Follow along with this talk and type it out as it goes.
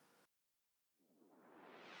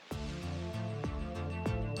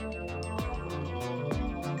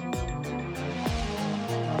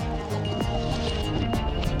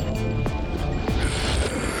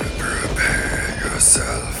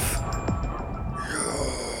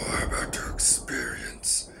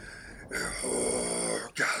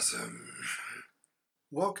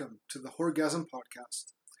Welcome to the Horgasm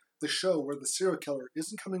Podcast, the show where the serial killer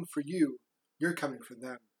isn't coming for you, you're coming for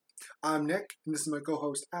them. I'm Nick, and this is my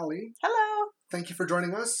co-host, Allie. Hello. Thank you for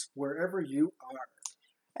joining us wherever you are.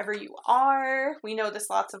 Wherever you are. We notice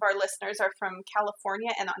lots of our listeners are from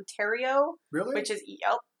California and Ontario. Really? Which is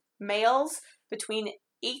males between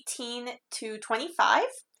 18 to 25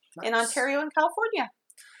 in Nice. Ontario and California.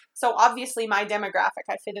 So obviously my demographic,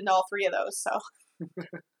 I fit into all three of those. So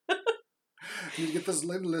You need to get those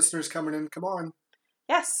listeners coming in. Come on.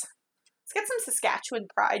 yes, let's get some Saskatchewan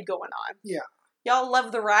pride going on. Yeah. Y'all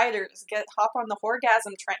love the riders. Hop on the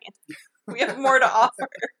Horgasm train. We have more to offer.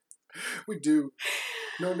 We do.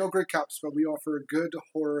 No great cups, but we offer good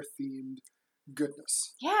horror-themed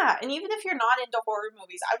goodness. Yeah, and even if you're not into horror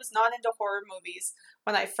movies, I was not into horror movies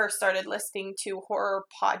when I first started listening to horror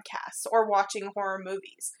podcasts or watching horror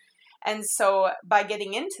movies. And so by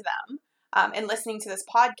getting into them and listening to this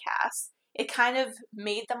podcast, it kind of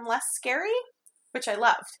made them less scary, which I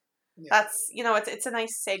loved. Yeah. That's, it's a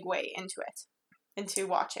nice segue into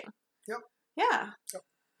watching. Yep. Yeah. Yep.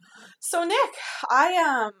 So Nick,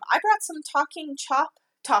 I brought some talking chop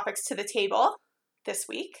topics to the table this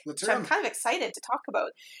week, Let's which hear I'm 'em. kind of excited to talk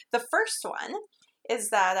about. The first one is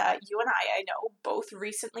that you and I know, both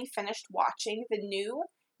recently finished watching the new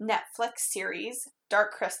Netflix series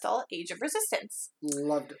Dark Crystal: Age of Resistance,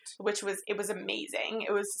 Loved it. which was amazing.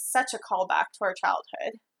 It was such a callback to our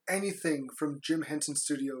childhood. Anything from Jim Henson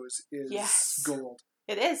Studios is Yes. gold.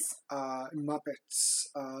 It is. Muppets,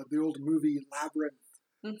 the old movie Labyrinth,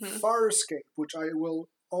 Mm-hmm. Farscape, which I will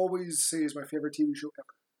always say is my favorite TV show ever.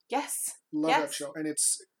 Yes. Love Yes. that show. And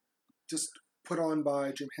it's just put on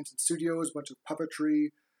by Jim Henson Studios, bunch of puppetry,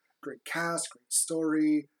 great cast, great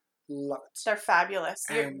story. Love it. They're fabulous.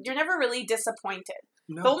 And- You're never really disappointed.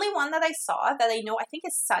 No, The only one that I saw that I know, I think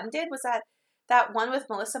his son did, was that one with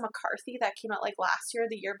Melissa McCarthy that came out like last year or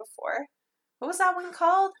the year before. What was that one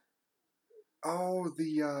called?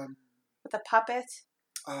 the With the puppet.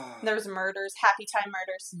 There was murders, Happy Time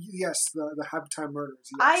Murders. yes, the Happy Time Murders.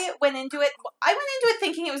 Yes. I went into it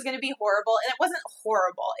thinking it was going to be horrible, and it wasn't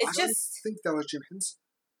horrible. I don't think that was Jim Henson.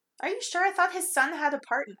 Are you sure? I thought his son had a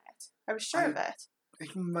part in it. I was sure of it.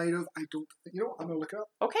 He might have. I don't think. You know, I'm gonna look it up.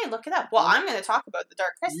 Okay, look it up. Well, I'm going to talk about the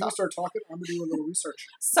Dark You Crystal. start talking. I'm gonna do a little research.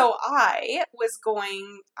 So I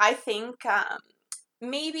think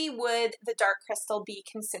maybe would the Dark Crystal be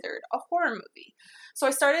considered a horror movie? So I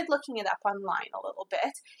started looking it up online a little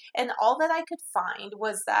bit, and all that I could find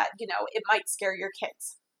was that, it might scare your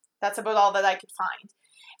kids. That's about all that I could find.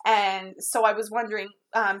 And so I was wondering,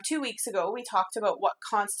 2 weeks ago, we talked about what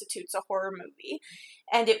constitutes a horror movie,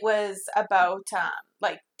 and it was about,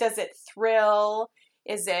 does it thrill?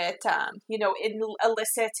 Is it,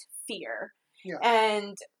 elicit fear? Yeah.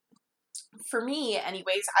 And for me,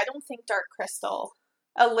 anyways, I don't think Dark Crystal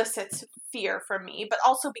elicits fear from me, but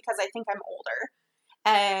also because I think I'm older.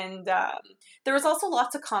 And there was also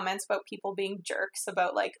lots of comments about people being jerks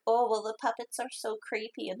about like, oh, well, the puppets are so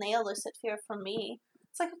creepy and they elicit fear from me.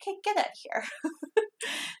 It's like, okay, get out of here.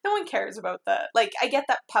 No one cares about I get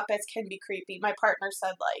that puppets can be creepy. My partner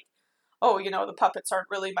said like, oh, the puppets aren't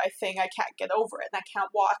really my thing. I can't get over it and I can't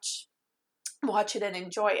watch it and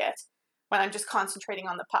enjoy it when I'm just concentrating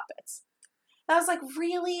on the puppets. And I was like,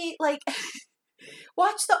 really? Like,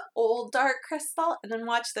 watch the old Dark Crystal and then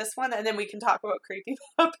watch this one and then we can talk about creepy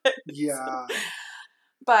puppets. Yeah.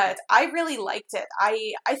 But I really liked it.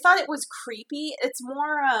 I thought it was creepy. It's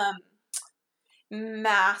more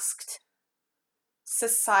masked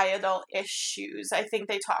societal issues I think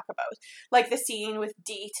they talk about. Like the scene with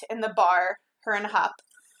Deet in the bar, her and Hup.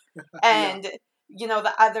 And,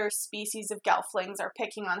 the other species of Gelflings are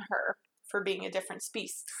picking on her for being a different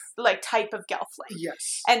species, type of Gelfling.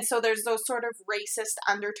 Yes. And so there's those sort of racist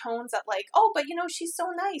undertones that oh, but she's so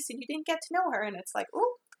nice and you didn't get to know her. And it's like,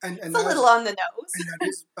 ooh, And it's a little on the nose. And that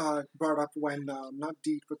is brought up when not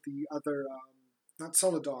Deet, but the other, not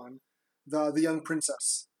Celadon, the young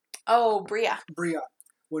princess. Oh, Bria. Bria,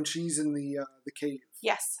 when she's in the cave,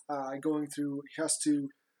 Yes. going through, he has to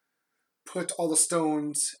put all the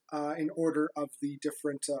stones in order of the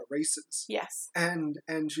different races. Yes. And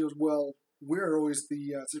she goes, well, we're always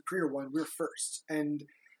the superior one. We're first. And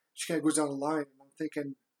she kind of goes down the line, and I'm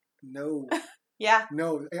thinking, no, Yeah.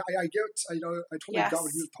 no. I get, I totally Yes. got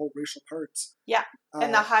what you the whole racial parts. Yeah.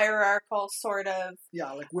 And the hierarchical sort of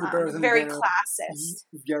yeah, like we're better than very them. classist.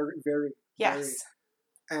 Very, very. Yes.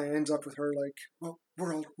 And ends up with her like, well,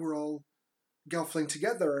 we're all Gelfling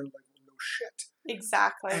together, and like, no shit.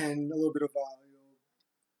 Exactly. And a little bit of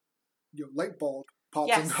light bulb pops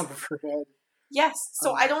Yes. on top of her head. Yes.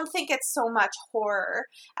 So I don't think it's so much horror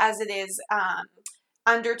as it is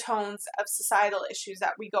undertones of societal issues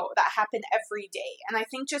that happen every day. And I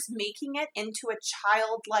think just making it into a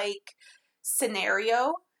childlike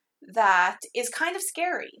scenario that is kind of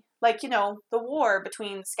scary. Like, the war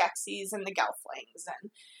between the Skeksis and the Gelflings.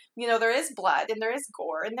 And, there is blood and there is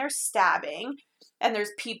gore and there's stabbing and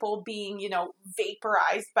there's people being,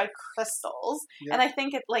 vaporized by crystals. Yeah. And I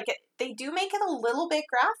think they do make it a little bit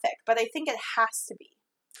graphic, but I think it has to be.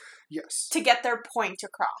 Yes. To get their point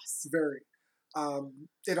across. Very.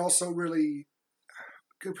 It also really,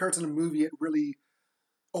 compared to the movie, it really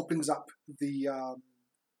opens up the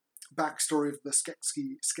backstory of the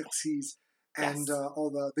Skeksis and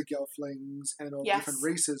all the Gelflings and all the different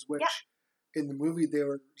races, which in the movie they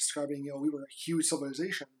were describing, we were a huge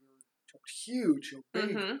civilization. We were huge,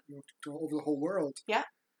 big, over the whole world. Yeah.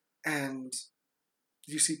 And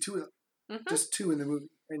you see two of them, just two in the movie.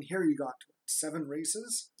 And here you got 7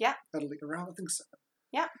 races. Yeah. Around, I think 7.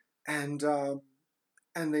 Yeah.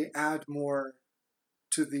 And they add more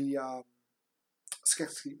to the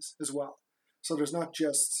Skeksis as well. So there's not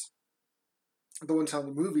just the ones on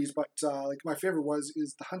the movies, but my favorite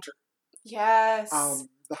is the Hunter. Yes.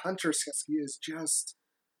 The Hunter Skeksis is just,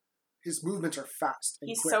 his movements are fast and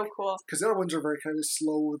He's quick. so cool. Because the other ones are very kind of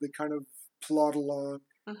slow. They kind of plod along.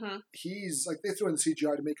 Mm-hmm. He's they threw in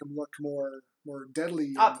CGI to make him look more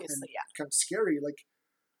deadly. Obviously, and kind of scary. Like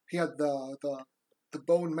he had the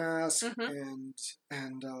bone mask and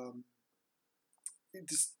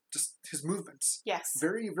just his movements. Yes.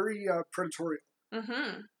 Very, very predatory.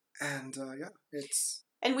 Mm-hmm. And it's.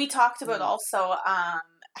 And we talked about also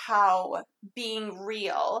how being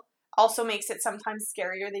real also makes it sometimes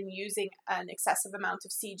scarier than using an excessive amount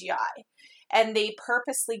of CGI. And they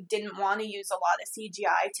purposely didn't want to use a lot of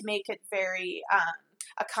CGI to make it very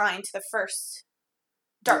akin to the first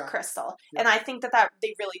Dark Crystal. Yeah. And I think that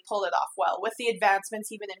they really pulled it off well with the advancements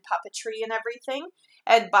even in puppetry and everything.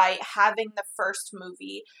 And by having the first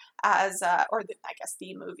movie as,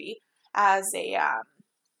 the movie as a,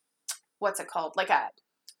 what's it called? Like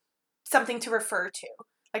something to refer to.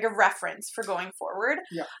 Like a reference for going forward.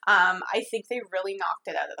 Yeah. I think they really knocked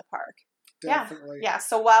it out of the park. Definitely. Yeah.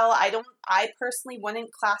 So while I personally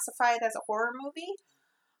wouldn't classify it as a horror movie,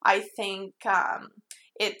 I think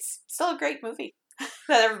it's still a great movie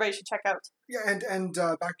that everybody should check out. Yeah, and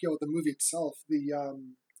back the movie itself, the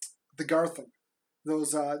Garthim,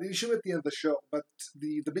 those you show at the end of the show, but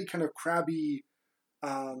the big kind of crabby,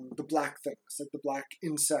 the black things, like the black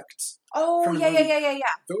insects. Oh yeah.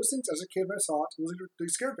 Those things, as a kid, when I saw it, they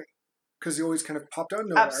scared me because they always kind of popped out of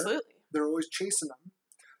nowhere. Absolutely. They're always chasing them.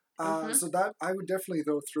 So that I would definitely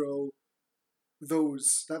throw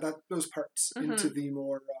those parts into the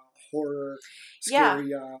more horror,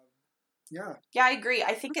 scary. Yeah, I agree.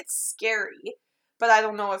 I think it's scary, but I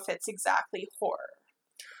don't know if it's exactly horror.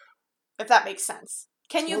 If that makes sense.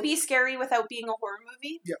 Can you be scary without being a horror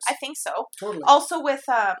movie? Yes, I think so. Totally. Also with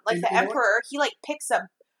the Emperor, he picks a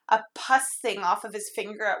pus thing off of his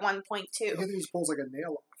finger at one point too. He just pulls like a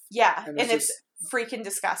nail off. Yeah, and it's freaking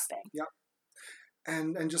disgusting. Yeah.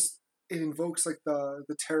 And just it invokes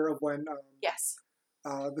the terror of when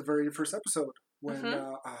the very first episode when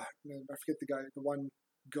I forget the one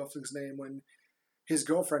Gelfling's name, when his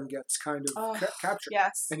girlfriend gets kind of captured.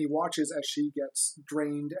 Yes. And he watches as she gets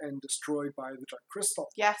drained and destroyed by the Dark Crystal.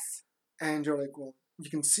 Yes. And you're like, well, you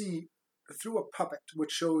can see through a puppet,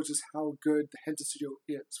 which shows us how good the Henson Studio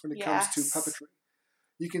is when it comes to puppetry.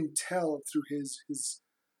 You can tell through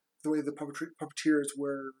the way the puppeteers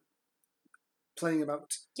were playing him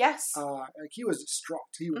out. Yes. He was distraught.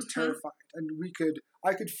 He was terrified. And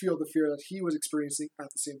I could feel the fear that he was experiencing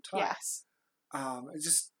at the same time. Yes. It's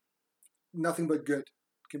just nothing but good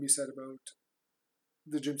can be said about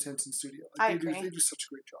the Jim Henson Studio. I agree. They do such a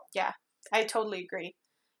great job. Yeah, I totally agree.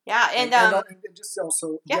 Yeah, and just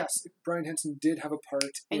also, yes, Brian Henson did have a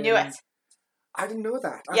part. I knew it. I didn't know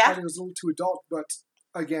that. I thought it was a little too adult, but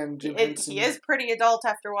again, Jim Henson. He is pretty adult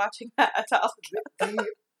after watching that.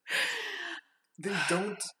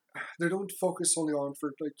 They don't focus only on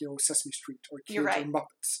Sesame Street or kids or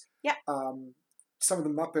Muppets. Yeah. Some of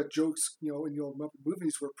the Muppet jokes, in the old Muppet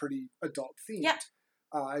movies were pretty adult themed. Yeah.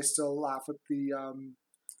 I still laugh at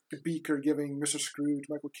the Beaker giving Mr. Scrooge,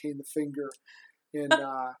 Michael Caine, the finger in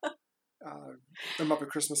the Muppet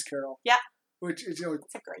Christmas Carol. Yeah. Which is, it's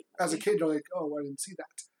a great movie. As a kid, you're like, oh, I didn't see that.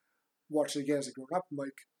 Watch it again as I grew up, I'm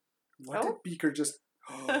like, what did Beaker just...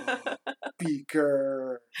 Oh,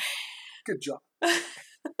 Beaker. Good job.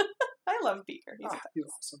 I love Beaker. He's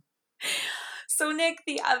awesome. So, Nick,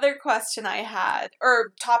 the other question I had,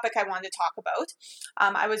 or topic I wanted to talk about,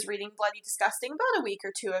 I was reading Bloody Disgusting about a week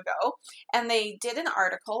or two ago, and they did an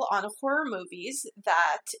article on horror movies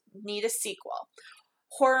that need a sequel.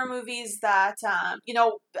 horror movies that,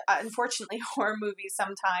 unfortunately, horror movies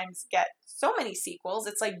sometimes get so many sequels,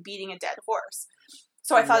 it's like beating a dead horse.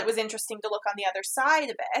 So I thought it was interesting to look on the other side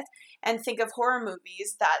of it and think of horror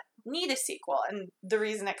movies that need a sequel. And the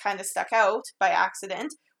reason it kind of stuck out by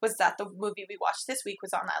accident was that the movie we watched this week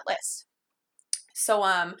was on that list. So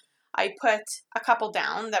I put a couple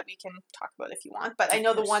down that we can talk about if you want, but I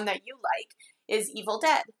know the one that you like is Evil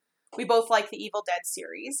Dead. We both like the Evil Dead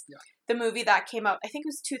series. Yeah. The movie that came out, I think it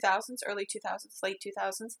was 2000s, early 2000s, late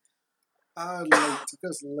 2000s. It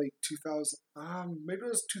was late 2000. Maybe it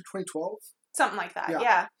was 2012. Something like that,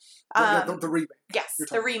 Yeah. yeah. The remake. Yes,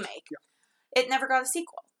 the remake. Yeah. It never got a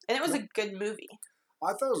sequel, and it was a good movie.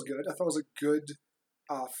 I thought it was good. I thought it was a good,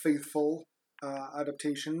 faithful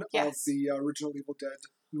adaptation of the original Evil Dead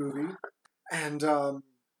movie. And,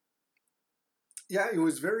 it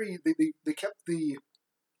was very... They kept the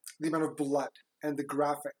amount of blood and the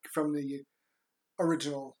graphic from the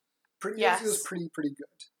original. It was pretty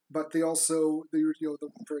good. But they also... the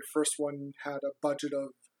very first one had a budget of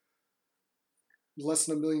less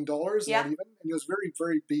than $1 million, not even. And it was very,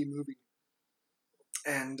 very B movie.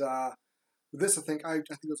 And this, I think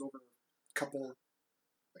it was over a couple,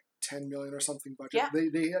 like 10 million or something budget.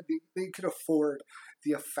 Yeah. They could afford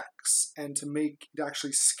the effects and to make it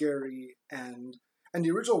actually scary. And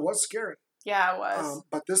the original was scary. Yeah, it was.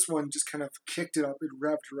 But this one just kind of kicked it up. It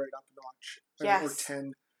revved right up a notch. Yes. Or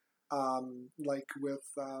 10. Like with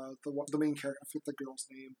the main character, I forget the girl's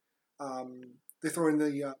name. They throw her in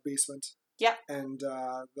the basement. Yeah. And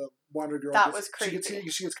the Wonder Girl. That was creepy.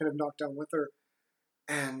 She gets kind of knocked down with her,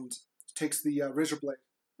 and takes the razor blade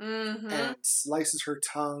and slices her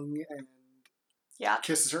tongue and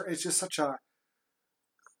kisses her. It's just such a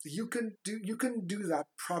you can do that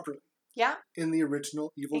properly. Yeah. In the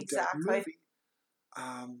original Evil Dead movie.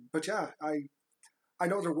 But yeah, I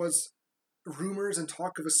know there was rumors and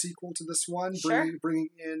talk of a sequel to this one, bringing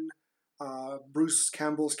in Bruce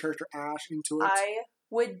Campbell's character Ash into it. I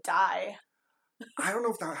would die. I don't know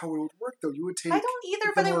if that's how it would work, though. You would take... I don't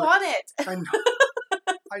either, but I want it. I know.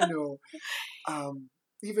 I know.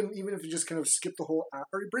 Even if you just kind of skip the whole...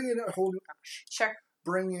 or bring in a whole new Ash. Sure.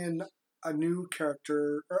 Bring in a new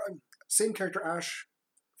character, or same character Ash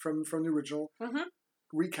from the original. Mm-hmm.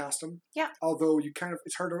 Recast him. Yeah. Although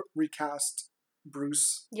it's hard to recast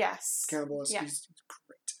Bruce. Yes. Campbell. He's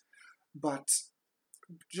great. But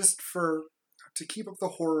just to keep up the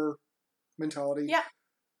horror mentality... Yeah.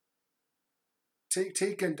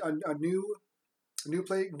 Take a new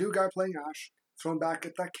guy playing Ash, throw him back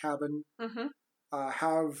at that cabin. Mm-hmm.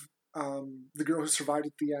 Have the girl who survived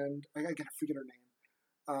at the end. I forget her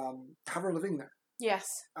name. Have her living there. Yes.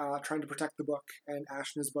 Trying to protect the book, and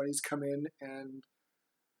Ash and his buddies come in and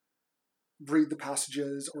read the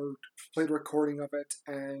passages or play the recording of it,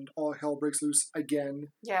 and all hell breaks loose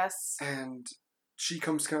again. Yes. And she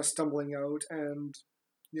comes kind of stumbling out, and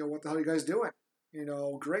what the hell are you guys doing?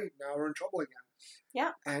 Great, now we're in trouble again.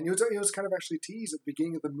 Yeah. And it was kind of actually teased at the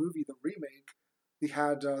beginning of the movie, the remake. They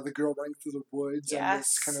had the girl running through the woods and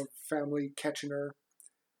this kind of family catching her.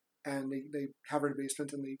 And they have her in the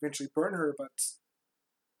basement and they eventually burn her.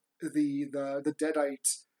 But the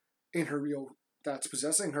deadite in her, that's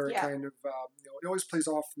possessing her kind of, it always plays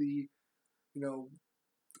off the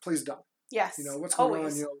plays dumb. Yes. What's going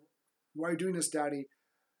on? Why are you doing this, Daddy?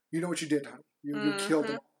 You know what you did, honey. You killed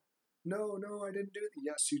them all. No, I didn't do it.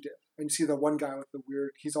 Yes, you did. And you see the one guy with the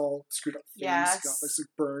weird, he's all screwed up face, got like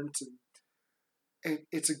burnt, and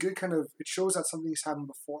it's a good kind of, it shows that something's happened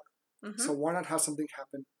before. Mm-hmm. So why not have something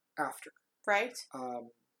happen after? Right.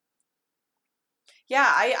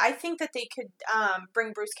 I think that they could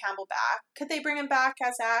bring Bruce Campbell back. Could they bring him back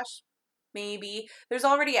as Ash? Maybe. There's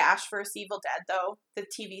already Ash vs. Evil Dead, though, the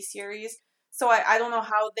TV series. So I don't know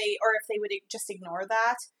how they, or if they would just ignore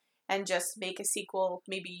that and just make a sequel,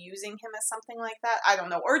 maybe using him as something like that. I don't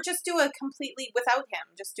know. Or just do a completely without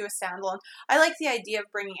him. Just do a standalone. I like the idea of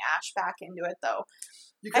bringing Ash back into it, though.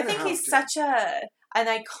 I think he's such an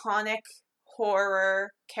iconic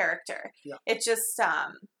horror character. Yeah. It just,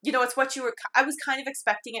 it's what you were... I was kind of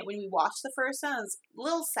expecting it when we watched the first one. I was a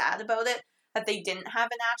little sad about it, that they didn't have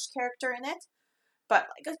an Ash character in it. But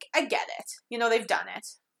I get it. They've done it.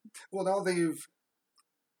 Well, now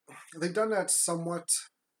they've done that somewhat...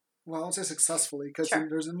 Well, I won't say successfully, because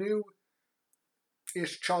there's a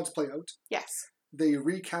new-ish Child's Play out. Yes. They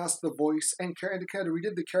recast the voice and kind of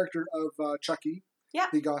redid the character of Chucky. Yeah.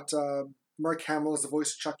 They got Mark Hamill as the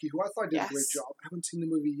voice of Chucky, who I thought did a great job. I haven't seen the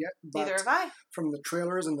movie yet, but neither have I. From the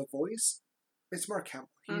trailers and the voice, it's Mark Hamill.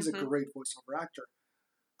 He's a great voiceover actor.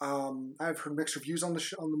 I've heard mixed reviews on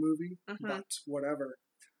the movie, but whatever.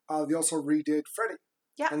 They also redid Freddy.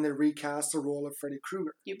 Yeah. And they recast the role of Freddy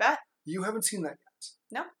Krueger. You bet. You haven't seen that yet.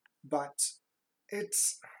 No. But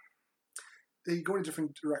they go in a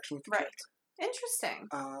different direction with the character. Interesting.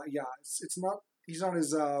 Yeah, it's not, he's not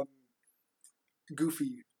as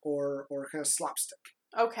goofy or kind of slapstick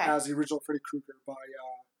Okay. as the original Freddy Krueger by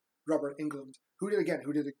Robert Englund, who did a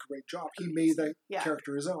great job. He made that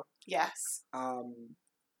character his own. Yes.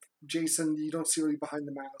 Jason, you don't see really behind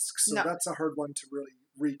the mask, so that's a hard one to really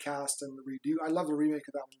recast and redo. I love the remake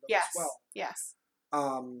of that one though, as well. Yes.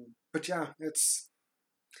 But yeah, it's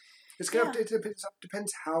gonna it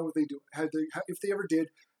depends how they do it. If they ever did,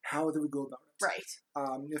 how they would go about it. Right.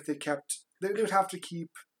 If they kept, they would have to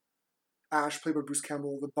keep Ash, played by Bruce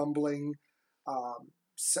Campbell, the bumbling,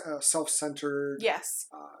 self-centered, yes,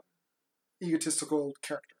 egotistical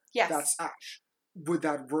character. Yes. That's Ash. Would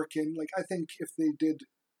that work in? Like, I think if they did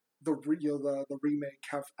the remake,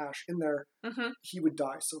 have Ash in there, he would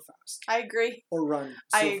die so fast. I agree. Or run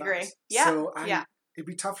so fast. I agree. Yeah. So it'd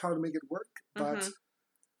be tough how to make it work, but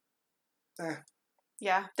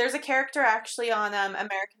yeah. There's a character actually on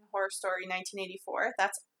American Horror Story 1984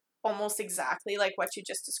 that's almost exactly like what you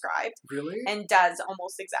just described. Really? And does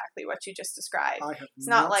almost exactly what you just described. I have It's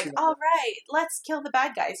not not like, seen all right, let's kill the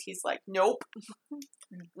bad guys. He's like, nope.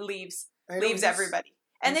 Leaves everybody.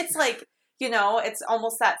 And it's like, it's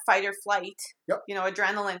almost that fight or flight,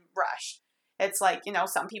 adrenaline rush. It's like,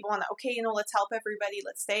 some people want to, okay, let's help everybody,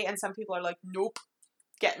 let's stay. And some people are like, nope,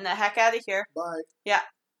 getting the heck out of here. Bye. Yeah.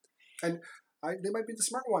 And they might be the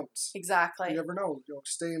smart ones. Exactly. You never know.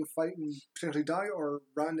 Stay and fight and potentially die, or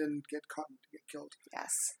run and get caught and get killed.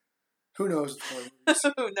 Yes. Who knows? Who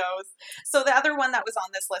knows? So the other one that was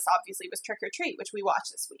on this list, obviously, was Trick or Treat, which we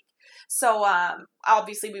watched this week. So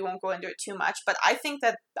obviously we won't go into it too much, but I think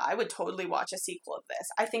that I would totally watch a sequel of this.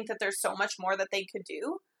 I think that there's so much more that they could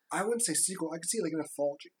do. I wouldn't say sequel. I could see like an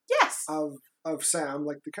anthology. Yes. Of Sam,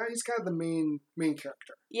 like he's kind of the main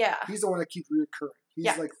character. Yeah. He's the one that keeps reoccurring.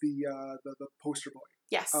 He's like the poster boy.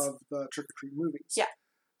 Yes. Of the Trick or Treat movies. Yeah.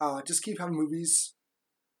 Just keep having movies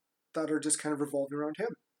that are just kind of revolving around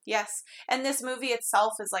him. Yes. And this movie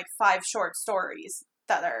itself is like 5 short stories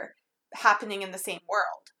that are happening in the same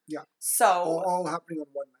world. Yeah. So all happening on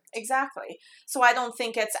one night. Exactly. So I don't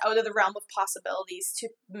think it's out of the realm of possibilities to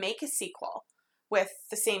make a sequel with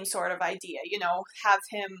the same sort of idea. Have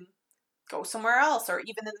him go somewhere else or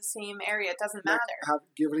even in the same area. It doesn't matter.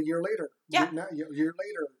 Give it a year later. Yeah. A year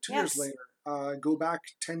later, 2 years later. Go back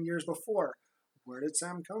 10 years before. Where did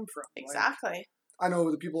Sam come from? Exactly. I know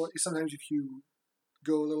the people, sometimes if you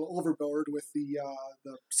go a little overboard with the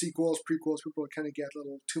sequels, prequels, people kind of get a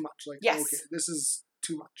little too much. Like, okay, this is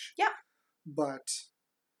too much. Yeah. But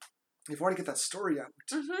if you want to get that story out.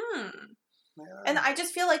 And I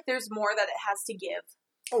just feel like there's more that it has to give.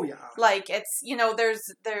 Oh, yeah. Like, it's,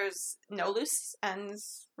 there's no loose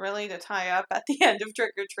ends, really, to tie up at the end of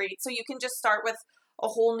Trick or Treat. So you can just start with a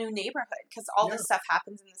whole new neighborhood, because all this stuff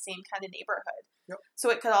happens in the same kind of neighborhood. Yep. So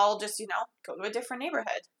it could all just, go to a different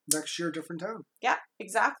neighborhood. Next year, different town. Yeah,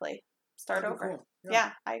 exactly. Start over. Cool.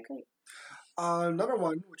 Yeah, I agree. Another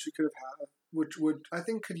one, which we could have had, which I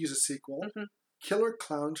think could use a sequel, Killer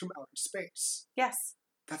Clowns from Outer Space. Yes.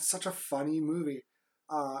 That's such a funny movie.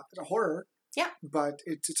 It's a horror. Yeah. But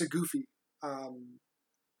it's a goofy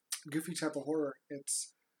type of horror. It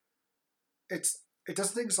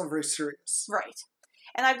doesn't take itself very serious. Right.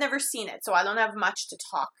 And I've never seen it, so I don't have much to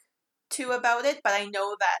talk to about it, but I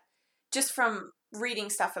know that just from reading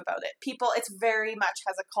stuff about it, it's very much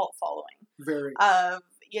has a cult following. Very.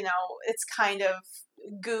 It's kind of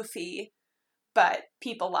goofy, but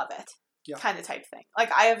people love it. Yeah. Kind of type thing.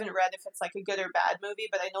 Like, I haven't read if it's like a good or bad movie,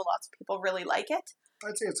 but I know lots of people really like it.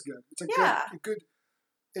 I'd say it's good. It's a good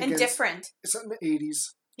and different. It's set in the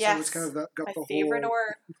 80s. Yes. So it's kind of got my the favorite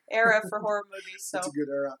era for horror movies. So it's a good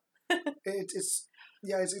era.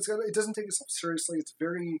 It doesn't take itself seriously. It's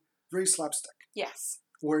very, very slapstick. Yes.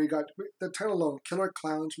 Where you got the title alone, Killer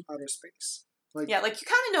Clowns from Outer Space. Like you kind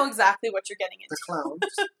of know exactly what you're getting into. The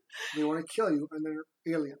clowns, they want to kill you, and they're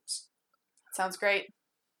aliens. Sounds great.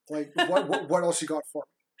 Like, what else you got for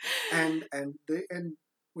me? And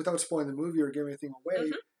without spoiling the movie or giving anything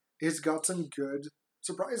away, it's got some good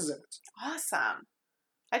surprises in it. Awesome.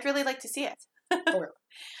 I'd really like to see it. Oh, yeah.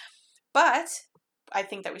 But I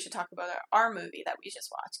think that we should talk about our movie that we just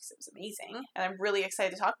watched, because it was amazing, and I'm really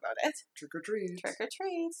excited to talk about it. Trick or Treat. Trick or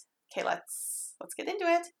Treat. Okay, let's get into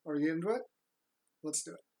it. Are you into it? Let's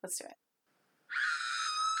do it. Let's do it.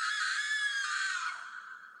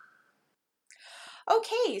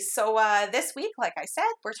 Okay, so this week, like I said,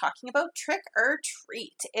 we're talking about Trick or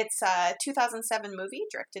Treat. It's a 2007 movie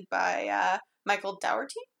directed by Michael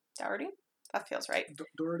Dougherty. Dougherty? That feels right.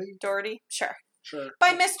 Dougherty? Dougherty, sure. Sure.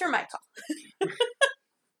 by Mr. Michael.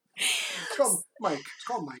 It's called Mike. It's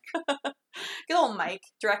called Mike. Good old Mike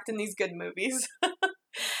directing these good movies.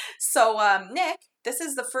 So, Nick, this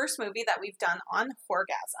is the first movie that we've done on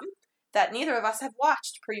Horgasm that neither of us have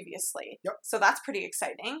watched previously. Yep. So that's pretty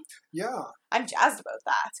exciting. Yeah. I'm jazzed about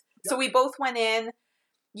that. Yep. So we both went in.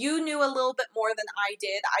 You knew a little bit more than I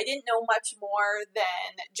did. I didn't know much more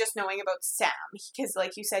than just knowing about Sam. Because,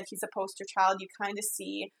 like you said, he's a poster child. You kind of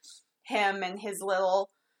see him and his little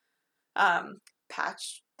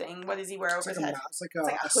patch thing. What does he wear over his head? It's like It's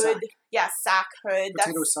like a hood. sack. Yeah, sack hood.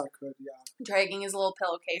 Potato sack hood, yeah. Dragging his little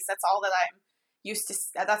pillowcase. That's all that I'm used to.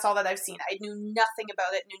 That's all that I've seen. I knew nothing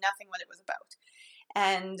about it. Knew nothing what it was about.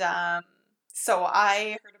 And so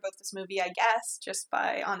I heard about this movie, I guess, just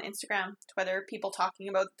on Instagram, Twitter, people talking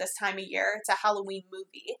about this time of year. It's a Halloween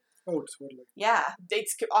movie. Oh, totally. Yeah,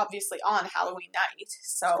 it's obviously on Halloween night.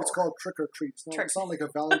 So It's called Trick or Treat. It's not like a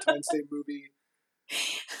Valentine's Day movie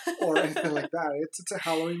or anything like that. It's a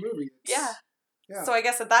Halloween movie. Yeah. Yeah. So I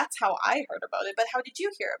guess that's how I heard about it. But how did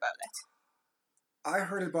you hear about it? I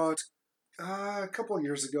heard about a couple of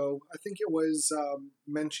years ago. I think it was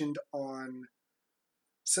mentioned on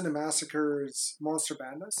Cinemassacre's Monster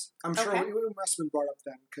Madness. I'm sure Okay. it must have been brought up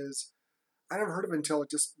then because I never heard of it until I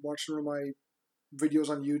just watched one of my videos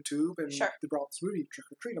on YouTube and Sure. they brought this movie, Trick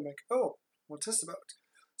or Treat. I'm like, oh, what's this about?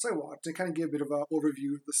 So I watched and kind of gave a bit of an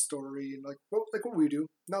overview of the story and like what we do.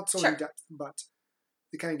 Not so Sure. in depth, but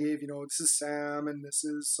they kind of gave, this is Sam and this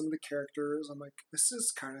is some of the characters. I'm like, this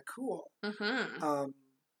is kind of cool. Mm-hmm. I'll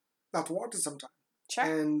have to watch it sometime. Sure.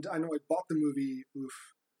 And I know I bought the movie,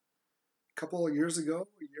 a couple of years ago,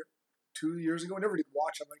 2 years ago. I never did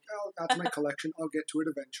watch it. I'm like, oh, that's my collection. I'll get to it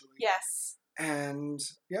eventually. Yes. And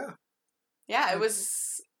yeah. Yeah, it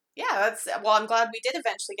was. Yeah, well, I'm glad we did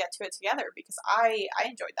eventually get to it together because I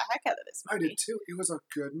enjoyed the heck out of this I movie. did too. It was a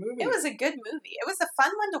good movie. It was a good movie. It was a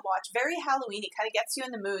fun one to watch. Very Halloween. It kind of gets you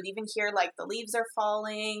in the mood. Even here, like the leaves are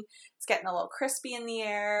falling. It's getting a little crispy in the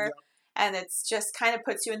air. Yeah. And it's just kind of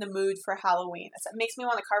puts you in the mood for Halloween. It makes me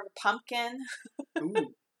want to carve a pumpkin.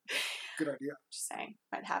 Ooh, good idea. Just saying.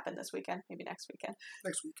 Might happen this weekend. Maybe next weekend.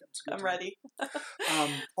 Next weekend. It's a good I'm time. ready.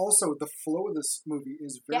 Also, the flow of this movie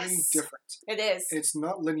is very Yes. different. It is. It's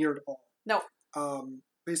not linear at all. No.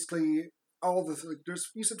 Basically,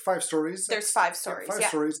 you said 5 stories. There's 5 stories. Five Yeah.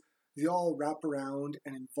 stories. They all wrap around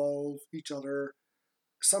and involve each other.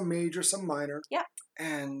 Some major, some minor. Yeah.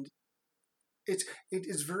 And it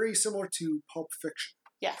is very similar to Pulp Fiction.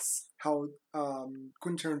 Yes. How Quentin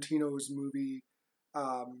Tarantino's movie,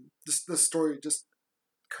 the story just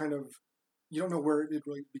kind of, you don't know where it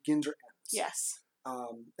really begins or ends. Yes.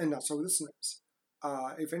 And that's how this is.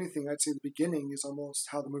 If anything, I'd say the beginning is almost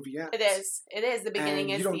how the movie ends. It is. It is. The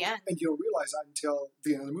beginning And is the end. And you don't realize that until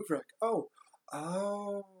the end of the movie. You're like,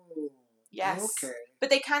 oh, Yes. okay. But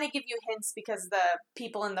they kind of give you hints because the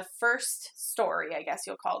people in the first story, I guess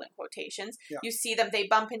you'll call it in quotations, Yeah. you see them, they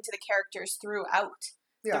bump into the characters throughout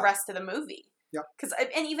Yeah. the rest of the movie. Yeah.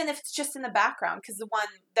 And even if it's just in the background, because the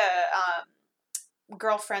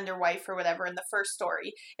girlfriend or wife or whatever in the first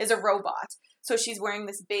story is a robot. So she's wearing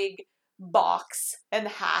this big box and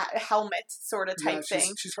helmet sort of type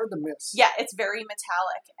thing. She's hard to miss. Yeah, it's very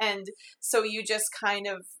metallic. And so you just kind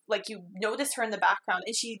of, like, you notice her in the background,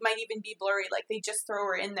 and she might even be blurry, like, they just throw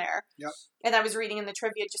her in there. Yep. And I was reading in the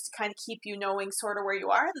trivia just to kind of keep you knowing sort of where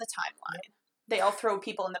you are in the timeline. Yep. They all throw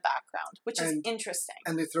people in the background, which is interesting.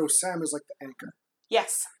 And they throw Sam as, like, the anchor.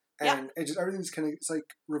 Yes. And it just, everything's kind of, it's like,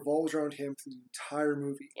 revolves around him through the entire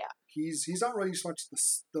movie. Yeah. He's not really so much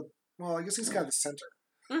well, I guess he's kind of the center.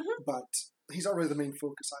 Mm-hmm. But he's not really the main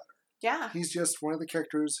focus either. Yeah. He's just one of the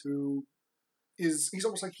characters who he's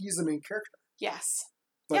almost like he's the main character. Yes.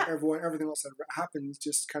 But everything else that happens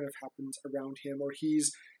just kind of happens around him, or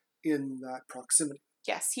he's in that proximity.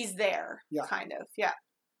 Yes, he's there. Yeah. Kind of. Yeah.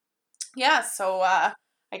 Yeah, so I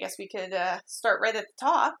guess we could start right at the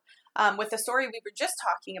top with the story we were just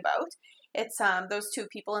talking about. It's those two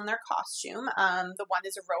people in their costume. The one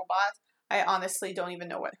is a robot. I honestly don't even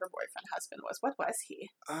know what her boyfriend husband was. What was he?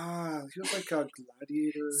 He was like a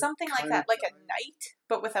gladiator. Something like that, like a knight,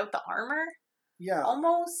 but without the armor. Yeah.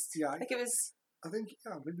 Almost. Yeah. Like it was. I think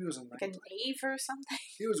maybe it was a knight. Like a knave or something.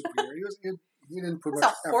 It was weird. He didn't put much.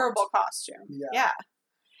 It's a horrible costume. Yeah.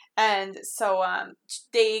 And so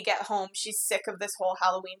they get home. She's sick of this whole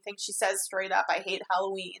Halloween thing. She says straight up, "I hate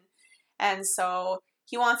Halloween." And so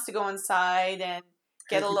he wants to go inside and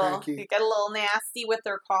get a little nasty with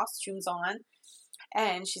their costumes on.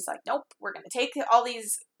 And she's like, "Nope, we're going to take all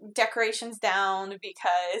these decorations down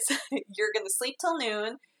because you're going to sleep till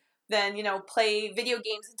noon, then, play video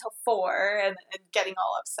games until 4 and getting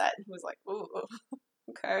all upset." And he was like, "Ooh,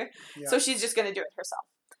 Okay. Yeah. So she's just going to do it herself.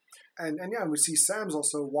 And yeah, we see Sam's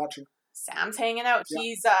also watching. Sam's hanging out. Yeah.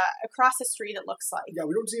 He's across the street, it looks like. Yeah,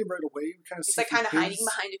 we don't see him right away. We kind of He's see like kind of hiding his,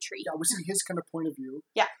 behind a tree. Yeah, we see his kind of point of view.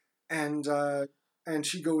 Yeah. And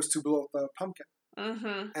she goes to blow up the pumpkin.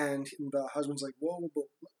 Mm-hmm. And the husband's like, whoa,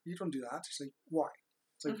 you don't do that. She's like, why?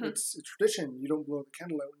 It's like, Mm-hmm. it's a tradition. You don't blow the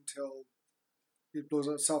candle out until it blows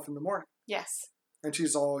out itself in the morning. Yes. And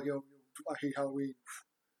she's all, I hate Halloween.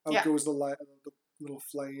 Out goes the little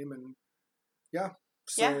flame. And yeah.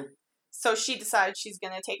 So she decides she's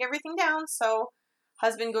going to take everything down. So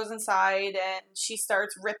husband goes inside and she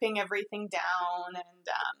starts ripping everything down. And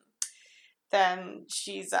then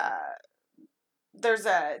she's... there's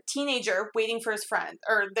a teenager waiting for his friend,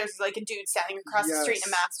 or there's like a dude standing across the street in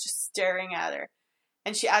a mask just staring at her.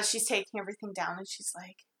 And as she's taking everything down, and she's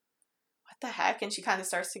like, what the heck? And she kind of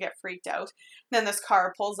starts to get freaked out. And then this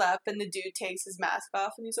car pulls up and the dude takes his mask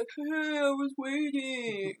off and he's like, hey, I was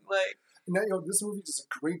waiting. Like, and this movie does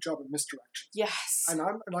a great job of misdirection. Yes. And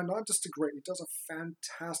I'm not just a great, it does a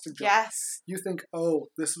fantastic job. Yes. You think, oh,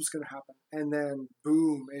 this was going to happen. And then,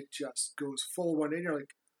 boom, it just goes full 180. You're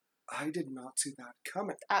like, I did not see that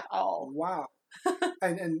coming. At all. Wow.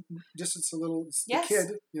 and just the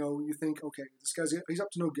kid, you think, okay, this guy's, he's up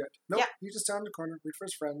to no good. Nope, he's just down in the corner, wait for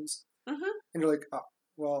his friends. Mm-hmm. And you're like, oh,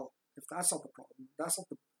 well, if that's not the problem, that's not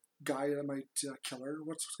the guy that might kill her,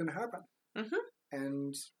 what's going to happen? Mm-hmm.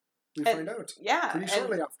 And we find out. Yeah. Pretty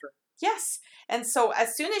shortly after. Yes. And so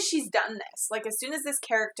as soon as she's done this, like as soon as this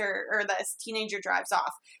character or this teenager drives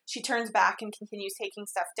off, she turns back and continues taking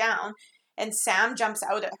stuff down. And Sam jumps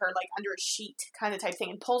out at her like under a sheet kind of type thing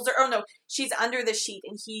and pulls her. Oh no, she's under the sheet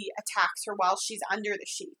and he attacks her while she's under the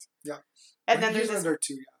sheet. Yeah. And then there's this, under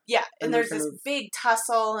too, yeah. And there's this big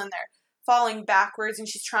tussle and they're falling backwards and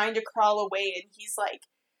she's trying to crawl away and he's like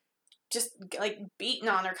just like beating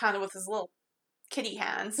on her kind of with his little kitty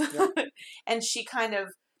hands. Yeah. And she kind of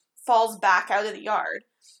falls back out of the yard.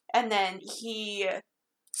 And then he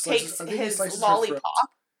takes his lollipop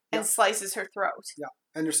and slices her throat. Yeah.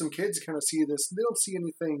 And there's some kids kind of see this. They don't see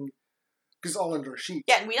anything because it's all under a sheet.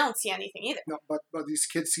 Yeah, and we don't see anything either. No, but these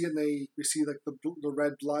kids see it and we see like the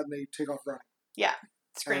red blood and they take off running. Yeah,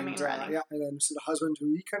 screaming and running. Yeah, and then we see the husband who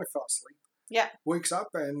he kind of fell asleep. Yeah. Wakes up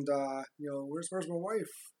and, where's my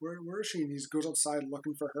wife? Where is she? And he goes outside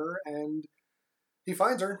looking for her and he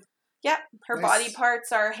finds her. Yeah, her body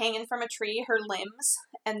parts are hanging from a tree, her limbs.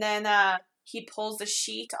 And then he pulls the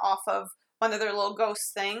sheet off of one of their little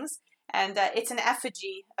ghost things. And it's an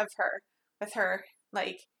effigy of her with her,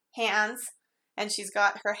 like, hands. And she's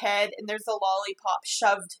got her head, and there's a lollipop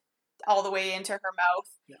shoved all the way into her mouth.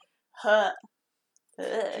 Yeah.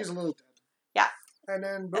 She's a little dead. Yeah. And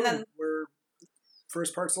then, boom,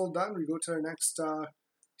 first part's all done. We go to the next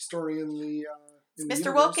story in the...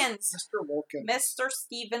 Mr. Wilkins. Mr. Wilkins. Mr.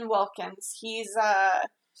 Stephen Wilkins. He's,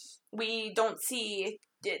 we don't see...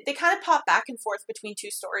 They kind of pop back and forth between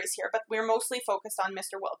two stories here, but we're mostly focused on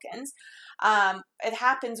Mr. Wilkins. It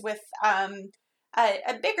happens with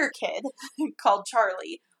a bigger kid called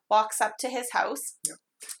Charlie walks up to his house. Yeah.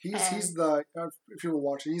 He's the, if you were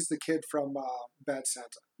watching, he's the kid from Bad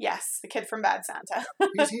Santa. Yes, the kid from Bad Santa.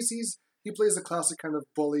 He plays the classic kind of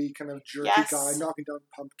bully, kind of jerky guy, knocking down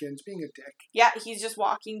pumpkins, being a dick. Yeah, he's just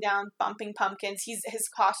walking down, bumping pumpkins. His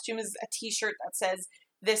costume is a t-shirt that says,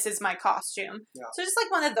 "This is my costume." Yeah. So just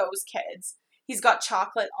like one of those kids. He's got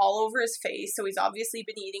chocolate all over his face, so he's obviously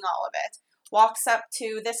been eating all of it. Walks up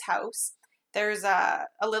to this house. There's a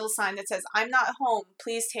little sign that says, "I'm not home.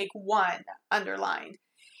 Please take one," underlined.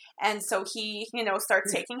 And so he,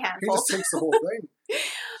 starts taking handfuls. He just takes the whole thing.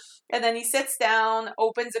 And then he sits down,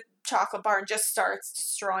 opens a chocolate bar, and just starts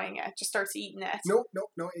destroying it. Just starts eating it. No.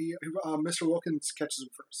 Mr. Wilkins catches him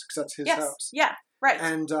first, because that's his house. Yeah, right.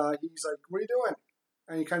 And he's like, "What are you doing?"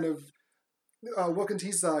 And he kind of... Wilkins,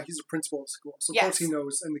 he's a principal at school. So of course he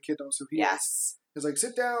knows, and the kid knows who he is. He's like,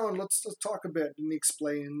 "Sit down, let's talk a bit." And he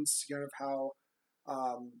explains kind of how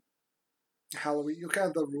Halloween, kind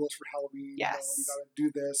of the rules for Halloween. Yes. You gotta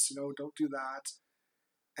do this, don't do that.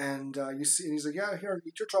 And you see, and he's like, "Yeah, here,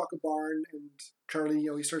 eat your chocolate bar." And Charlie,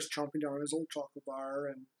 he starts chomping down on his old chocolate bar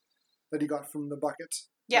and that he got from the bucket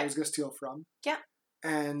that he was going to steal from. Yeah.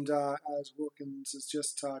 And as Wilkins is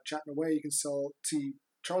just chatting away, you can still see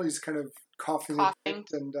Charlie's kind of coughing. And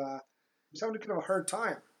he's having kind of a hard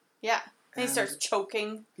time. Yeah. And he starts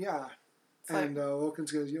choking. Yeah. And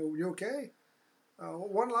Wilkins goes, you okay?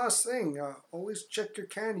 One last thing. Always check your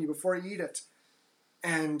candy before you eat it.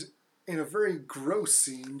 And in a very gross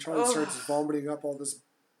scene, Charlie starts vomiting up all this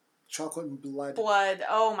chocolate and blood. Blood.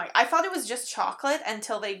 Oh my! I thought it was just chocolate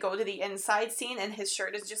until they go to the inside scene and his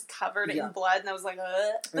shirt is just covered in blood, and I was like,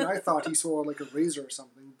 ugh. And I thought he saw like a razor or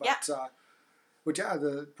something, but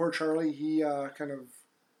the poor Charlie, he kind of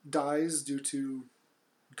dies due to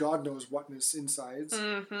God knows what in his insides,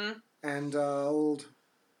 and old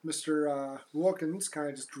Mr. Wilkins kind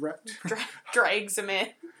of just drags him in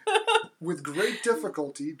with great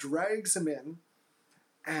difficulty, drags him in.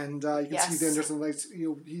 And you can see then there's some nice,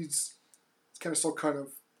 he's kind of still kind of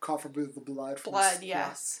covered with the blood. Yes. Yeah.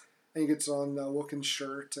 And he gets on Wilkins'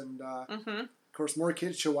 shirt, and of course more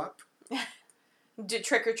kids show up.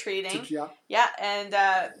 Trick-or-treating. Yeah, and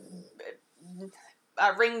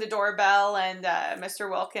ring the doorbell, and Mr.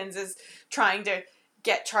 Wilkins is trying to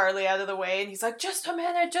get Charlie out of the way, and he's like, just a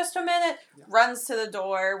minute. Yeah. Runs to the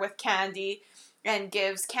door with candy, and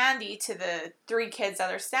gives candy to the 3 kids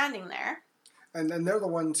that are standing there. And they're the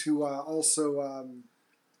ones who also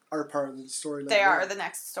are part of the story. They are the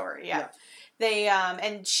next story, yeah. They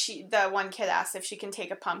the one kid asks if she can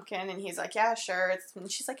take a pumpkin, and he's like, yeah, sure. And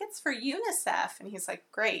she's like, it's for UNICEF, and he's like,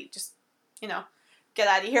 great, just get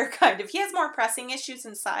out of here, kind of. He has more pressing issues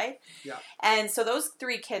inside. Yeah. And so those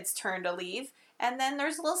 3 kids turn to leave, and then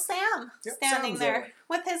there's little Sam standing there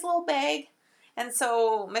with his little bag. And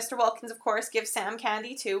so Mr. Wilkins, of course, gives Sam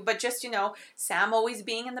candy too, but just, Sam always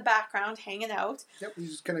being in the background, hanging out. Yep, he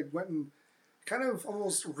just kind of went and kind of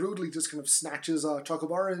almost rudely just kind of snatches a chocolate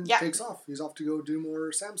bar and takes off. He's off to go do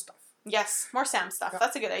more Sam stuff. Yes, more Sam stuff. Yep.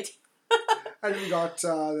 That's a good idea. And we got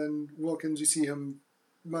then Wilkins, you see him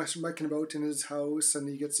mucking about in his house, and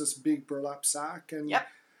he gets this big burlap sack, and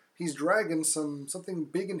he's dragging something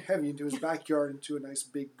big and heavy into his backyard into a nice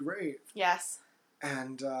big grave. Yes.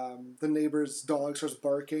 And the neighbor's dog starts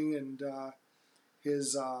barking, and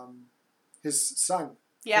his son,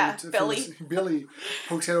 Billy,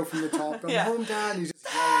 pokes head out from the top. I'm home, Dad. He's just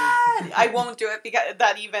yelling. I won't do it because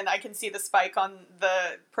I can see the spike on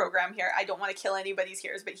the program here. I don't want to kill anybody's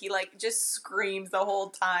ears, but he just screams the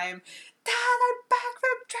whole time, Dad, I'm back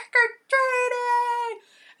from trick or treating,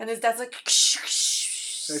 and his dad's like,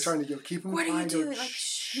 shh. They're trying to keep him. What are you doing?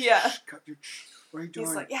 What are you doing?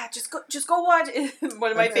 He's like, yeah, just go watch.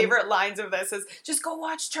 One of my favorite lines of this is, just go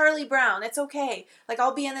watch Charlie Brown. It's okay.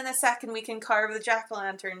 I'll be in a second. We can carve the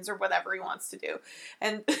jack-o'-lanterns or whatever he wants to do.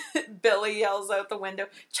 And Billy yells out the window,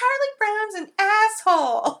 Charlie Brown's an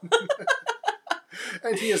asshole.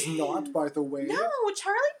 And he is not, by the way. No,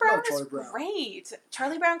 Charlie Brown is great.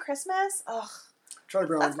 Charlie Brown Christmas? Ugh. Charlie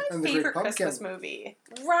Brown That's my and favorite the Great Pumpkin. Christmas movie.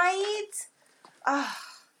 Right?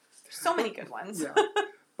 So many good ones. Yeah.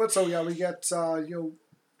 But so, we get,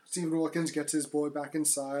 Stephen Wilkins gets his boy back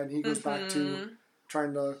inside, and he goes back to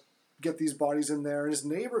trying to get these bodies in there, and his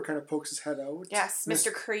neighbor kind of pokes his head out. Yes,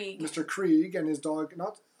 Mr. Krieg. Mr. Krieg and his dog,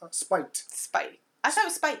 not Spite. Spite. I thought it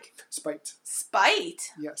was Spike. Spite.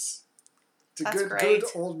 Spite? Yes. It's That's a good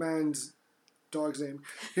old man's dog's name.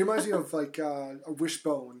 He reminds me of a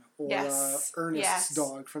Wishbone or Ernest's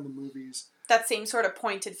dog from the movies. That same sort of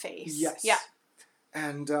pointed face. Yes. Yeah.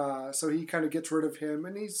 And so he kind of gets rid of him,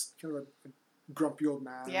 and he's kind of a grumpy old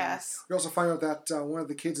man. Yes. And we also find out that one of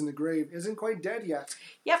the kids in the grave isn't quite dead yet.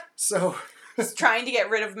 Yep. So he's trying to get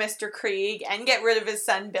rid of Mr. Krieg and get rid of his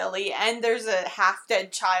son Billy, and there's a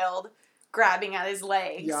half-dead child grabbing at his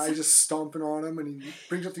legs. Yeah, he's just stomping on him, and he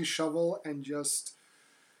brings up the shovel and just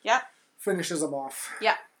finishes him off.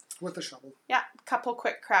 Yeah. With the shovel. Yeah, couple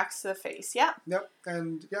quick cracks to the face. Yeah. Yep,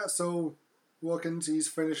 and so Wilkins, he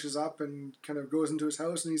finishes up and kind of goes into his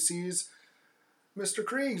house, and he sees Mr.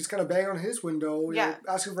 Krieg just kind of bang on his window,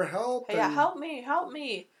 asking for help. Hey, help me.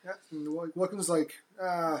 Yeah, and Wilkins is like,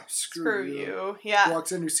 screw you. Yeah.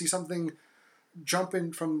 Walks in, you see something jump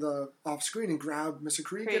in from the off screen and grab Mr.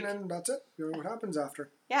 Krieg, and then that's it. You know what happens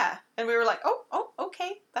after. Yeah, and we were like, oh,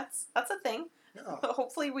 okay, that's a thing. Yeah.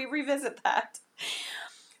 Hopefully we revisit that.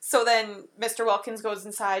 So then Mr. Wilkins goes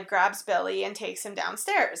inside, grabs Billy, and takes him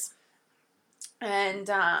downstairs. And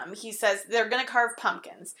he says they're going to carve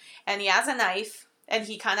pumpkins. And he has a knife, and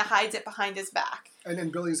he kind of hides it behind his back. And then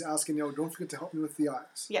Billy's asking, don't forget to help me with the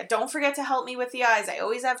eyes. Yeah, don't forget to help me with the eyes. I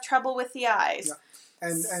always have trouble with the eyes. Yeah.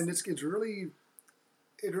 And it's really,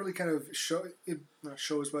 it really kind of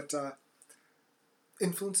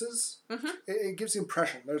influences. Mm-hmm. It gives the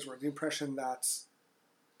impression, the impression that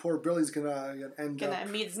poor Billy's going to end up...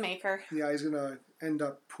 meet his maker. Yeah, he's going to end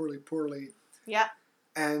up poorly. Yeah.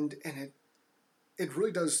 And it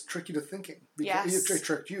really does trick you to thinking. Because it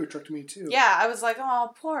tricked you. It tricked me too. Yeah, I was like,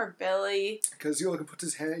 oh, poor Billy. Because he can put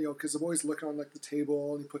his hand, because the boy's looking on the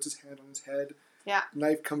table, and he puts his hand on his head. Yeah.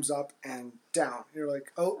 Knife comes up and down. You're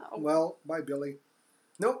like, oh, well, bye, Billy.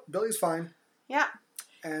 Nope, Billy's fine. Yeah.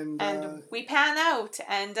 And we pan out,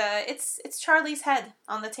 and it's Charlie's head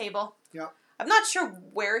on the table. Yeah. I'm not sure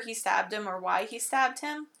where he stabbed him or why he stabbed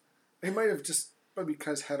him. He might have just maybe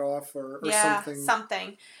cut his head off or something.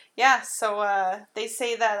 Something. Yeah, so they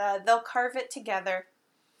say that they'll carve it together.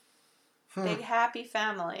 Big happy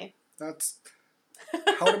family. That's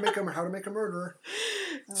how to make a murderer.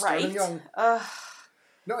 Starting young.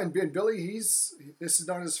 No, and Billy, this is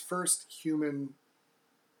not his first human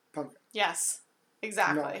pumpkin. Yes,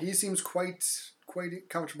 exactly. No, he seems quite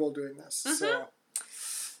comfortable doing this. Mm-hmm. So,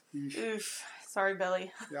 oof. Sorry,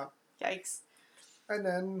 Billy. Yeah. Yikes. And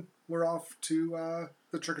then we're off to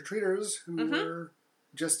the trick-or-treaters who were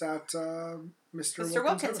just at Mr.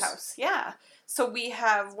 Wilkins' house. Yeah. So we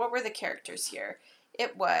have, what were the characters here?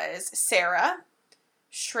 It was Sarah,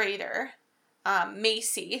 Schrader,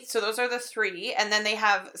 Macy. So those are the three. And then they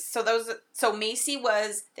have, so Macy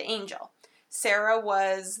was the angel. Sarah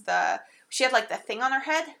was she had like the thing on her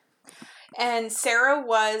head. And Sarah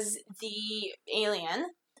was the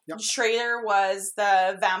alien. Yep. Schrader was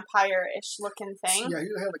the vampire-ish looking thing. Yeah, he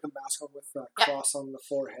had like a mask on with a cross on the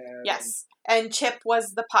forehead. Yes. And Chip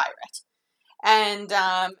was the pirate. And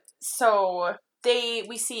so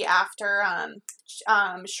we see after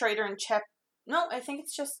Schrader and Chip. No, I think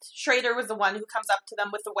it's just Schrader was the one who comes up to them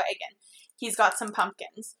with the wagon. He's got some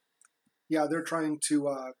pumpkins. Yeah, they're trying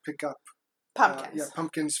to pick up pumpkins.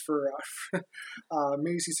 Pumpkins for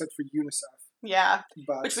Macy said for UNICEF. Yeah,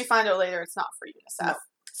 but which we find out later it's not for UNICEF. No.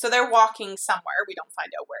 So they're walking somewhere. We don't find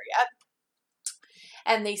out where yet.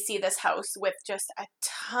 And they see this house with just a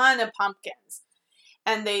ton of pumpkins.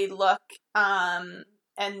 And they look and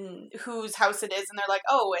whose house it is, and they're like,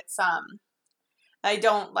 oh, it's I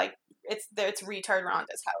don't like it's retard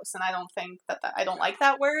Rhonda's house, and I don't think I don't like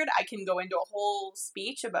that word. I can go into a whole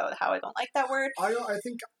speech about how I don't like that word. I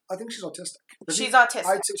think she's autistic. She's autistic.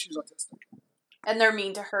 I'd say she's autistic. And they're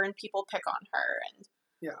mean to her, and people pick on her, and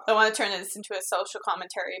I want to turn this into a social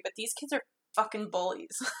commentary, but these kids are fucking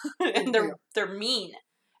bullies, and they're mean,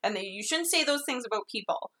 and you shouldn't say those things about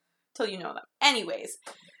people till you know them. Anyways,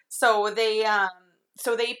 so they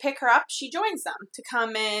pick her up. She joins them to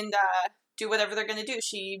come and do whatever they're going to do.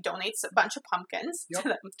 She donates a bunch of pumpkins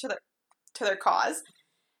to their cause,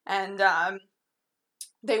 and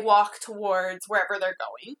they walk towards wherever they're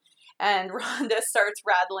going. And Rhonda starts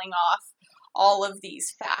rattling off all of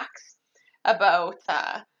these facts about,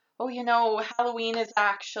 Halloween is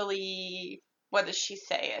actually, what does she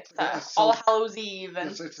say? It's All Hallows Eve. And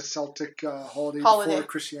it's a Celtic holiday before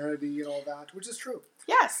Christianity and all that, which is true.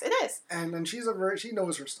 Yes, it is. And she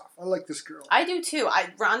knows her stuff. I like this girl. I do too.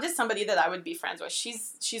 Rhonda's somebody that I would be friends with.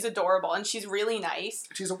 She's adorable, and she's really nice.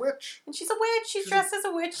 She's a witch. And she's a witch. She's dressed as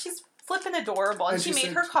a witch. She's flipping adorable, and she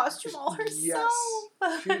made her costume all herself.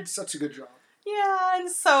 Yes, she did such a good job. Yeah,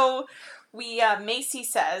 and so Macy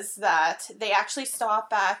says that they actually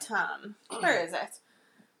stop at where is it?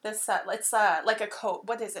 This it's like a cove.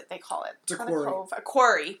 What is it they call it? It's a quarry. A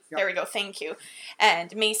quarry. Yep. There we go. Thank you.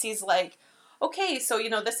 And Macy's like, okay, so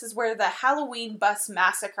this is where the Halloween bus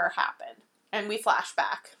massacre happened, and we flash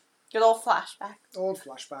back. Good old flashback. Old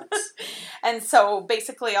flashbacks. And so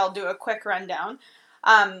basically, I'll do a quick rundown.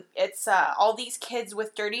 It's all these kids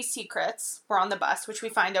with dirty secrets were on the bus, which we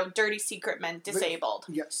find out dirty secret meant disabled.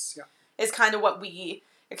 Yes, yeah. Is kind of what we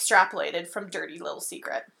extrapolated from dirty little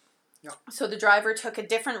secret. Yeah. So the driver took a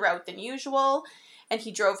different route than usual, and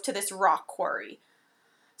he drove to this rock quarry.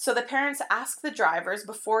 So the parents asked the drivers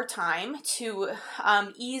before time to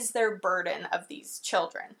ease their burden of these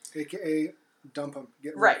children. AKA dump them.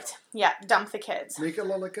 Get rid right. of them. Yeah, dump the kids. Make it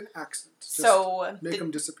look like an accident. So make them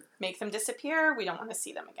disappear. Make them disappear. We don't want to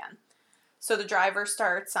see them again. So the driver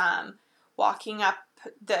starts walking up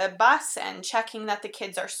the bus and checking that the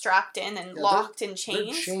kids are strapped in and locked in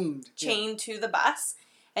chains. Chained to the bus.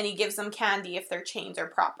 And he gives them candy if their chains are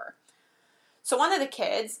proper. So one of the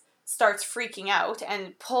kids starts freaking out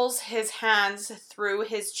and pulls his hands through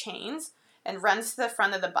his chains and runs to the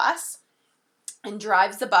front of the bus and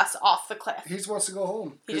drives the bus off the cliff. He just wants to go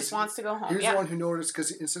home. He just wants to go home. He's the one who noticed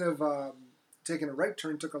because instead of taking a right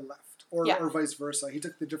turn, took a left. Or vice versa. He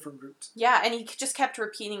took the different route. Yeah, and he just kept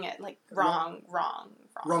repeating it like wrong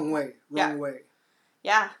way.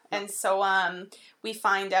 Yeah, and so we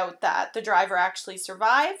find out that the driver actually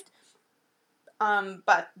survived,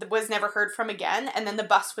 but was never heard from again, and then the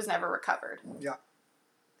bus was never recovered. Yeah.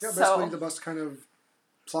 Yeah, basically the bus kind of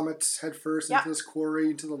plummets headfirst into this quarry,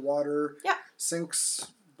 into the water, sinks,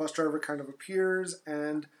 bus driver kind of appears,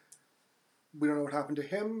 and we don't know what happened to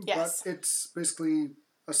him, but it's basically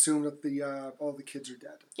assumed that all the kids are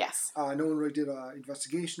dead. Yes. No one really did an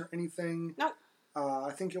investigation or anything. Nope.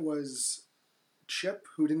 I think it was Chip,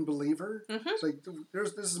 who didn't believe her. Mm-hmm. It's like,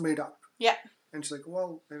 this is made up. Yeah. And she's like,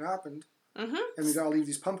 well, it happened. Mm-hmm. And we gotta leave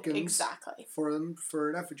these pumpkins Exactly. for them for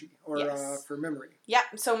an effigy or Yes. for memory. Yeah,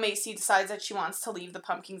 so Macy decides that she wants to leave the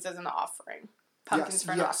pumpkins as an offering. Pumpkins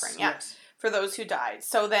for an offering, yeah. Yes. For those who died.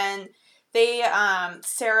 So then they,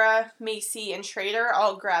 Sarah, Macy, and Schrader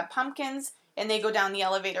all grab pumpkins, and they go down the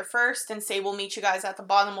elevator first and say, we'll meet you guys at the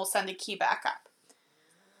bottom, we'll send a key back up.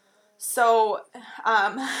 So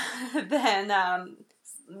then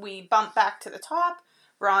we bump back to the top.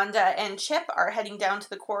 Rhonda and Chip are heading down to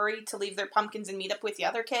the quarry to leave their pumpkins and meet up with the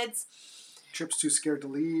other kids. Chip's too scared to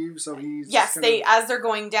leave, so he's Yes, as they're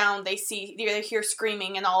going down, they hear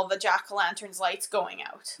screaming and all the jack-o'-lanterns lights going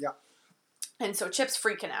out. Yeah. And so Chip's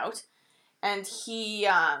freaking out, and he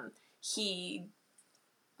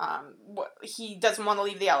doesn't want to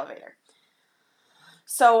leave the elevator.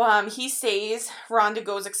 So he stays. Rhonda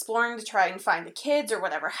goes exploring to try and find the kids or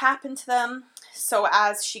whatever happened to them. So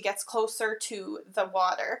as she gets closer to the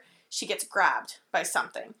water, she gets grabbed by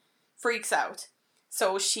something. Freaks out.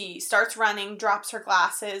 So she starts running, drops her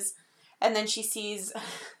glasses, and then she sees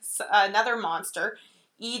another monster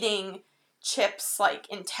eating Chip's like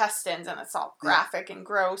intestines, and it's all graphic and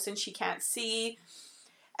gross, and she can't see.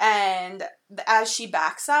 And as she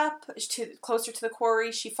backs up closer to the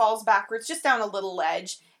quarry, she falls backwards just down a little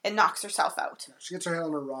ledge and knocks herself out. Yeah, she gets her head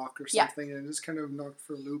on a rock or something and just kind of knocked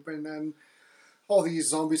for a loop. And then all these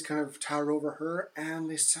zombies kind of tower over her, and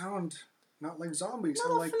they sound not like zombies,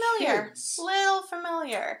 sound like kids. Little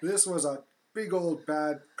familiar. This was a big old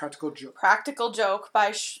bad practical joke. Practical joke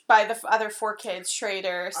by the other four kids: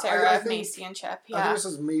 Schrader, Sarah, I think, Macy, and Chip. Yeah, I think this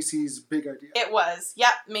was Macy's big idea. It was.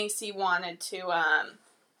 Yep, Macy wanted to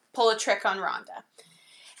pull a trick on Rhonda.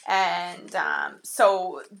 And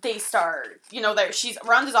so they start,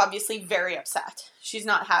 Rhonda's obviously very upset. She's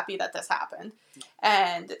not happy that this happened.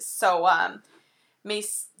 And so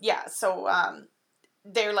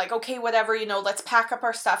they're like, okay, whatever, let's pack up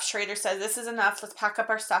our stuff. Schrader says, this is enough. Let's pack up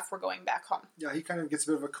our stuff. We're going back home. Yeah, he kind of gets a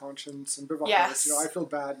bit of a conscience and a bit of a yes. heart. I feel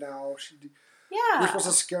bad now. Yeah. We're supposed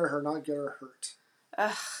to scare her, not get her hurt.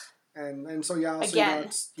 Ugh. And so, yeah. Again,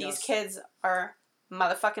 these kids are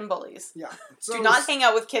motherfucking bullies. Yeah. So do not hang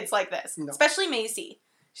out with kids like this. No. Especially Macy.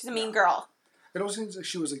 She's a mean girl. It also seems like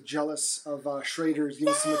she was jealous of Schrader's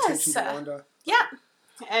giving some attention to Rhonda. Yeah.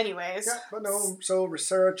 Anyways. Yeah, but no. So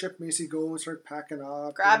Sarah, Chip, Macy go and start packing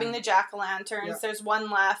up. Grabbing the jack-o'-lanterns. Yeah. There's one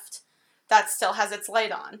left that still has its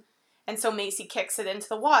light on. And so Macy kicks it into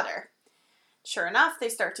the water. Sure enough, they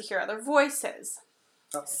start to hear other voices.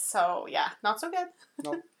 Uh-oh. So, yeah, not so good.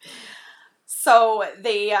 No. So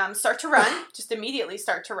they start to run, just immediately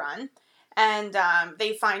start to run, and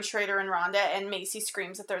they find Schrader and Rhonda, and Macy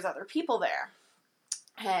screams that there's other people there.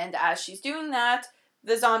 And as she's doing that,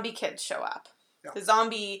 the zombie kids show up. Yeah. The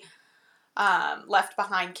zombie left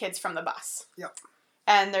behind kids from the bus. Yep.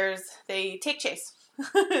 And they take chase.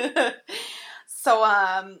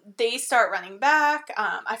 So they start running back.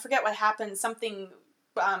 I forget what happened. Something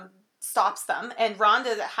stops them, and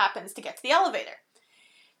Rhonda happens to get to the elevator.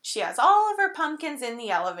 She has all of her pumpkins in the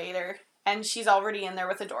elevator, and she's already in there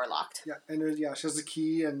with the door locked. Yeah, and she has the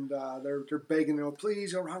key, and they're begging her,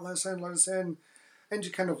 please, let us in. And she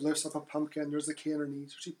kind of lifts up a pumpkin. There's the key underneath.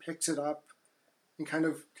 So she picks it up and kind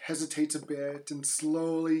of hesitates a bit and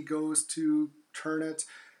slowly goes to turn it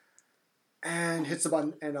and hits the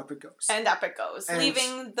button, and up it goes. And up it goes,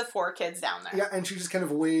 leaving the four kids down there. Yeah, and she just kind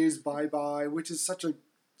of waves bye-bye, which is such a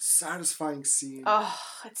satisfying scene. Oh,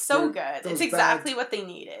 it's so good. It's exactly what they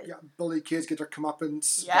needed. Yeah, bully kids get their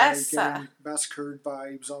comeuppance yes. by getting massacred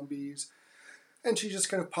by zombies. And she just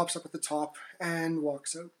kind of pops up at the top and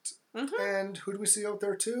walks out. Mm-hmm. And who do we see out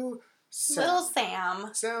there too? Sam. Little Sam.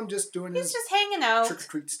 Sam just doing He's just hanging out.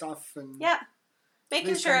 Trick-or-treat stuff. And yeah.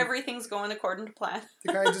 Making sure everything's going according to plan.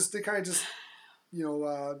 They kind of just they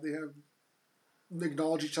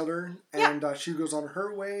acknowledge each other. And she goes on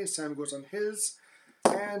her way. Sam goes on his.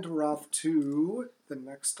 And we're off to the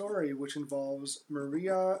next story, which involves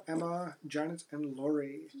Maria, Emma, Janet, and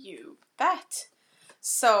Lori. You bet.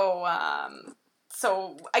 So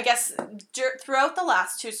I guess throughout the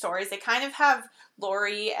last two stories, they kind of have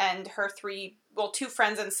Lori and her two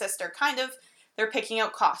friends and sister they're picking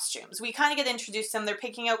out costumes. We kind of get introduced to them. They're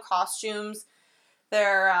picking out costumes.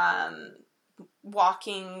 They're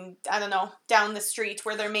walking, down the street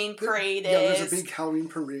where their main parade is. Yeah, there's a big Halloween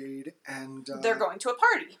parade, and they're going to a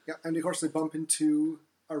party. Yeah, and of course they bump into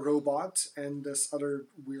a robot and this other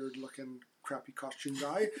weird-looking, crappy costume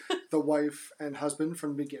guy, the wife and husband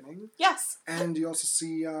from the beginning. Yes. And you also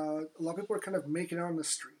see a lot of people are kind of making out on the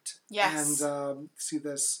street. Yes. And see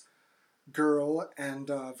this girl and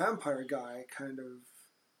vampire guy kind of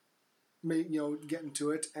get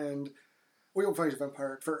into it, and we don't find he's a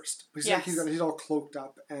vampire at first. But he's all cloaked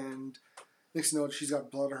up, and next thing you know, she's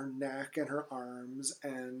got blood on her neck and her arms,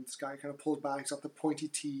 and this guy kind of pulls back, he's got the pointy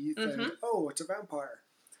teeth, and it's a vampire.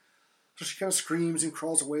 So she kind of screams and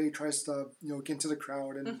crawls away, tries to get into the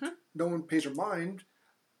crowd, and no one pays her mind.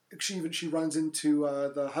 She runs into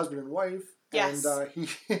the husband and wife, and he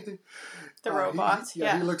the robot. He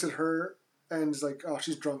looks at her and is like, "Oh,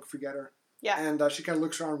 she's drunk. Forget her." Yeah, and she kind of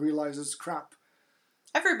looks around, and realizes, "Crap,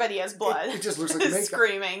 everybody has blood." It just looks like makeup.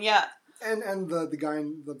 Screaming, yeah. And the guy,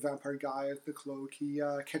 the vampire guy at the cloak, he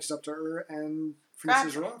catches up to her and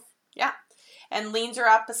finishes her off. Yeah, and leans her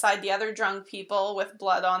up beside the other drunk people with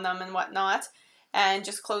blood on them and whatnot, and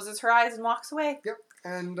just closes her eyes and walks away. Yep.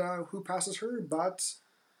 And who passes her but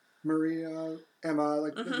Maria,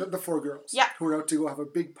 Emma, the four girls. Yeah. Who are out to go have a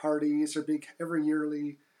big party. It's their big, every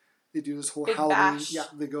yearly, they do this whole big Halloween. Bash. Yeah,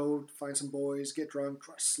 they go find some boys, get drunk,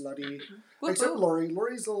 slutty. Whoop, Except whoop. Laurie.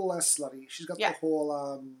 Laurie's a little less slutty. She's got the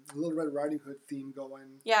whole Little Red Riding Hood theme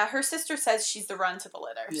going. Yeah, her sister says she's the run to the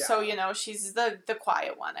litter. Yeah. So, she's the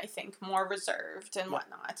quiet one, I think, more reserved and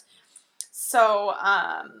whatnot. So,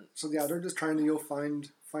 they're just trying to go find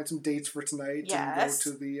some dates for tonight and go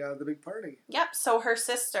to the big party. Yep. So her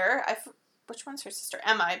sister, which one's her sister?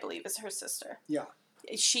 Emma, I believe, is her sister. Yeah.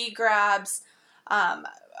 She grabs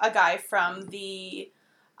a guy from the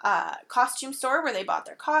costume store where they bought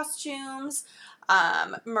their costumes.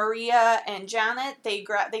 Maria and Janet,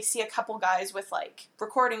 they see a couple guys with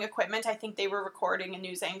recording equipment. I think they were recording a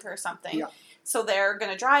news anchor or something. Yeah. So they're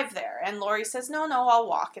going to drive there. And Laurie says, no, I'll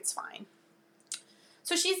walk. It's fine.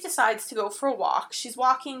 So she decides to go for a walk. She's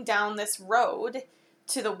walking down this road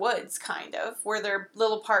to the woods, kind of, where their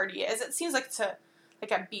little party is. It seems like it's a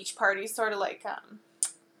beach party, sort of like,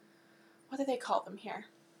 what do they call them here?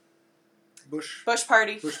 Bush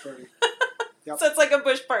party. Bush party. Yep. So it's like a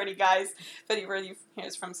bush party, guys. If anybody here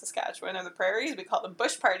is from Saskatchewan or the prairies, we call them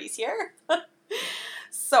bush parties here.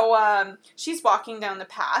 So she's walking down the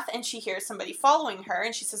path, and she hears somebody following her,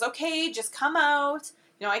 and she says, okay, just come out.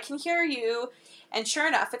 I can hear you. And sure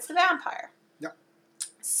enough, it's the vampire. Yep.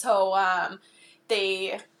 So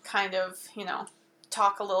they kind of,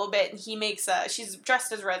 talk a little bit, and he makes she's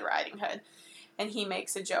dressed as Red Riding Hood, and he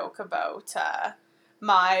makes a joke about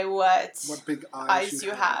what big eyes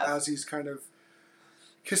you have. As he's kind of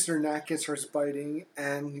kissing her neck and starts biting,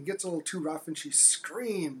 and he gets a little too rough, and she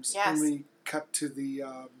screams. Yes. And we cut to the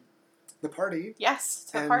party. Yes,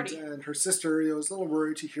 to the party. And her sister is a little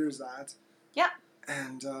worried. She hears that. Yeah.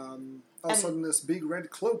 And all of a sudden, this big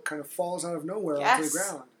red cloak kind of falls out of nowhere onto the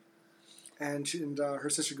ground. And her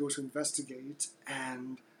sister goes to investigate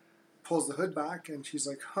and pulls the hood back, and she's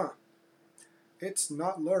like, it's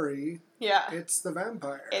not Laurie. Yeah. It's the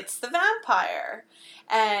vampire. It's the vampire.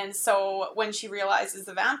 And so when she realizes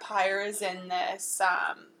the vampire is in this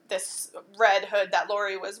this red hood that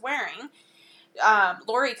Laurie was wearing,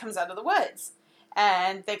 Laurie comes out of the woods.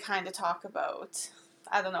 And they kind of talk about,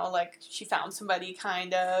 I don't know, she found somebody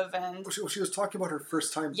kind of. And she was talking about her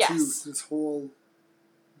first time, yes. too. This whole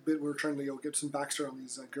bit we were trying to get some backstory on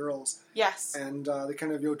these girls. Yes. And they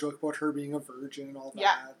kind of joke about her being a virgin and all that.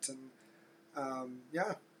 Yeah. And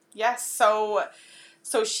yeah. Yes, so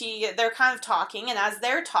they're kind of talking, and as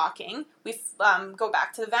they're talking, we go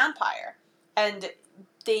back to the vampire, and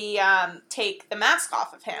they take the mask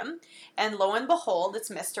off of him, and lo and behold, it's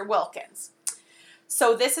Mr. Wilkins.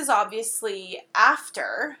 So this is obviously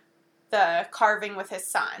after the carving with his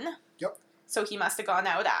son. Yep. So he must have gone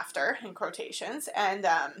out after, in quotations, and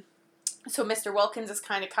so Mr. Wilkins is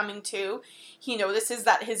kind of coming to. He notices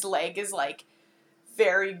that his leg is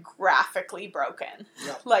very graphically broken.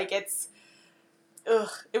 Yeah.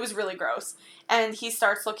 It was really gross. And he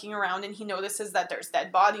starts looking around, and he notices that there's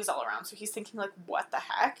dead bodies all around. So he's thinking, what the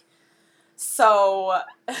heck? So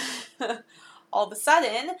all of a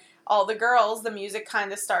sudden, all the girls, the music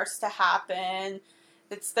kind of starts to happen.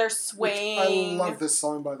 They're swaying. I love this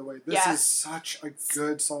song, by the way. This is such a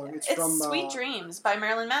good song. It's from Sweet Dreams by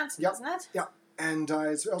Marilyn Manson, isn't it? Yeah. And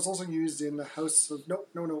it was also used in the House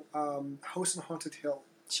on Haunted Hill.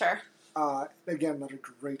 Sure. Again, another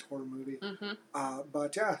great horror movie. Mm-hmm.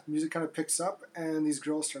 But yeah, music kind of picks up, and these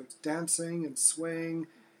girls start dancing and swaying,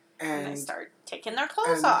 and they start taking their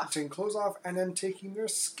clothes off. Taking clothes off, and then taking their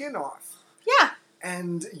skin off. Yeah.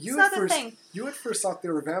 And you at first thought they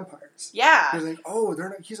were vampires. Yeah. You're like, oh, they're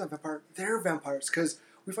not. He's not a vampire. They're vampires because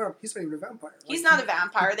we found out he's not even a vampire. He's not a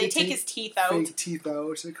vampire. They take his teeth out. Fake teeth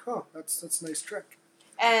out. It's like, that's a nice trick.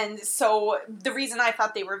 And so the reason I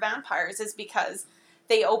thought they were vampires is because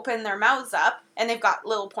they open their mouths up and they've got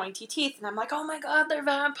little pointy teeth, and I'm like, oh my god, they're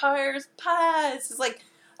vampires. It's like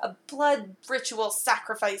a blood ritual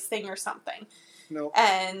sacrifice thing or something. No.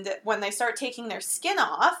 And when they start taking their skin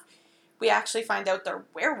off, we actually find out they're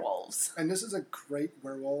werewolves. And this is a great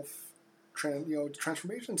werewolf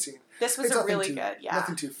transformation scene. This was really good, yeah.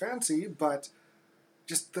 Nothing too fancy, but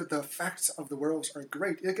just the effects of the werewolves are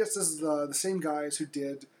great. I guess this is the same guys who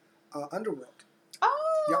did Underworld.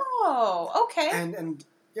 Oh, okay. And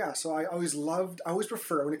yeah, so I always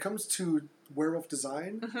prefer, when it comes to werewolf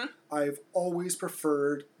design, I've always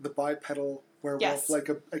preferred the bipedal werewolf, like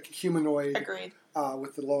a humanoid. Agreed.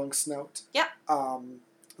 With the long snout. Yeah.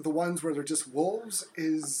 The ones where they're just wolves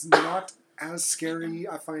is not as scary.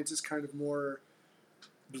 I find it's just kind of more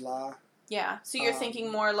blah. Yeah, so you're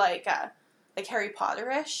thinking more like Harry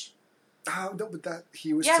Potter-ish? No, but that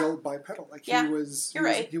he was still bipedal. Like he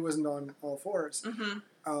right. He wasn't on all fours.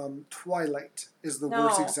 Twilight is the No,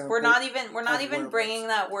 worst example. we're not even werewolves. bringing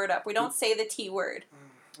that word up. We don't say the T word.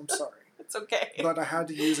 I'm sorry. It's okay. But I had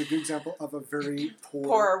to use a good example of a very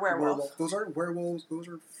poor werewolf. Those aren't werewolves. Those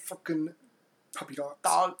are fucking puppy dogs.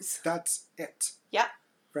 Dogs. That's it. Yeah.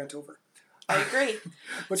 Rant over. I agree.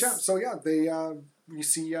 But yeah, so yeah, they you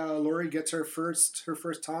see Laurie gets her first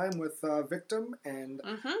time with Victim, and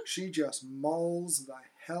she just mauls the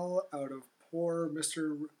hell out of poor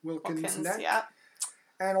Mr. Wilkins' neck. Yeah.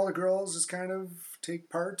 And all the girls just kind of take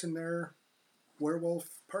part in their werewolf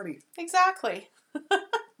party. Exactly.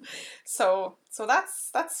 So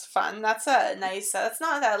that's fun. That's a nice. That's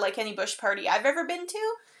not like any bush party I've ever been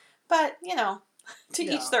to, but to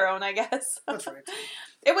each their own, I guess. That's right.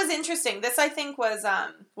 It was interesting. This, I think, was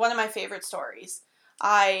one of my favorite stories.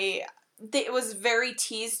 It was very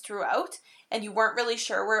teased throughout, and you weren't really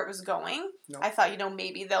sure where it was going. No. I thought,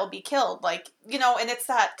 maybe they'll be killed, and it's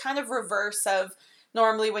that kind of reverse of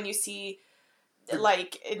normally when you see.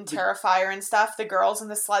 Like in Terrifier and stuff, the girls in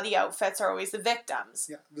the slutty outfits are always the victims.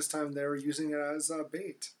 Yeah, this time they were using it as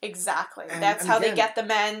bait. Exactly. That's how they get the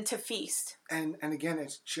men to feast. And again,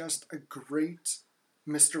 it's just a great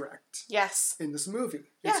misdirect. Yes. In this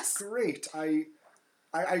movie. Yes. It's great.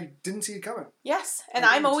 I didn't see it coming. Yes. And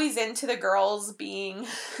I'm always into the girls being,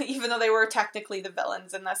 even though they were technically the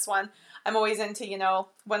villains in this one, I'm always into,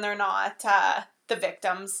 when they're not the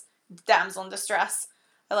victims, damsel in distress.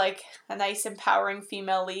 I like a nice empowering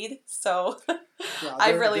female lead, so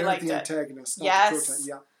I really liked the it. Antagonist, Yes,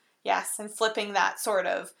 yeah, yes, and flipping that sort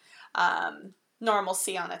of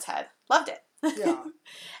normalcy on its head. Loved it. Yeah.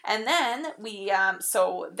 And then we,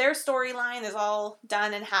 so their storyline is all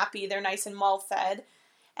done and happy. They're nice and well fed,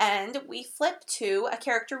 and we flip to a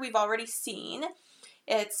character we've already seen.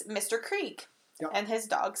 It's Mr. Krieg and his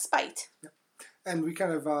dog Spite. Yep. And we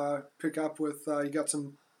kind of pick up with you got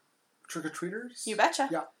some trick-or-treaters. You betcha.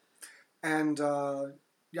 Yeah. And,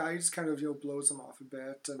 he just kind of, blows them off a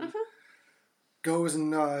bit and goes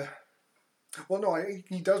and,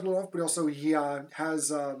 he does blow off, but also he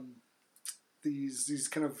has these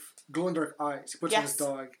kind of glow-in-the-dark eyes he puts on his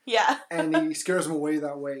dog. Yeah. And he scares him away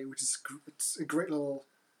that way, which is it's a great little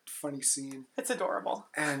funny scene. It's adorable.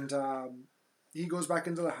 And he goes back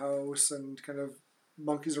into the house and kind of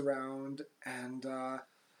monkeys around, and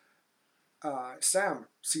Sam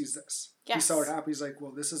sees this. Yes. He saw it happen. He's like,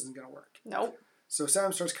 well, this isn't going to work. Nope. So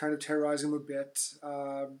Sam starts kind of terrorizing him a bit.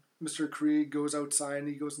 Mr. Krieg goes outside and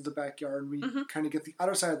he goes into the backyard, and we kind of get the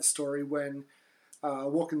other side of the story when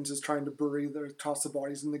Wilkins is trying to toss the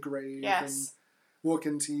bodies in the grave. Yes. And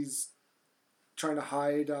Wilkins, he's trying to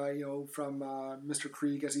hide, from Mr.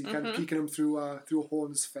 Krieg as he kind of peeking him through a hole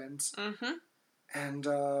in his fence. And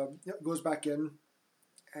goes back in.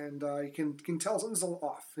 And you can tell something's a little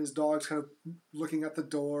off. His dog's kind of looking at the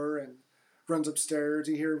door and runs upstairs.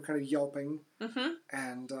 You hear him kind of yelping.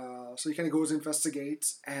 And so he kind of goes and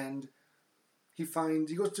investigates. And he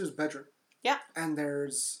goes to his bedroom. Yeah. And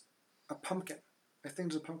there's a pumpkin. I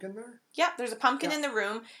think there's a pumpkin there. Yeah, there's a pumpkin in the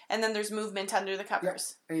room. And then there's movement under the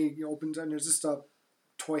covers. Yeah. And he opens it and there's just a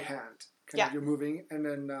toy hand. You're moving. And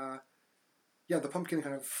then... the pumpkin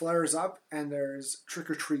kind of flares up, and there's "Trick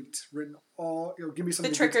or Treat" written all. Give me something.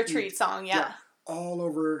 The Trick or Treat song, yeah, all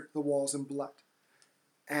over the walls in blood.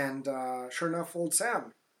 And sure enough, old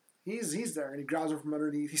Sam, he's there, and he grabs him from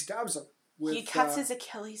underneath. He stabs him. He cuts his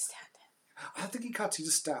Achilles tendon. I don't think he cuts. He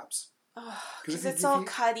just stabs. Because it's all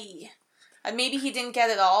cutty. Maybe he didn't get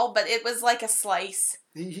it all, but it was like a slice.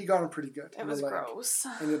 He got him pretty good. It was gross.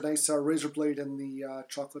 And a nice razor blade in the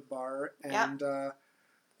chocolate bar, and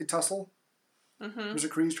they tussle. Mr.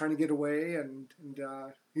 Krieg's trying to get away, and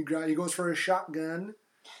he goes for his shotgun.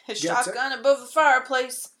 His shotgun above the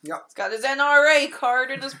fireplace. Yep. He's got his NRA card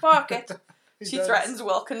in his pocket. She does. threatens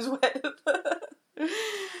Wilkins with.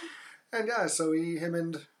 And so him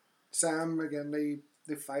and Sam again, they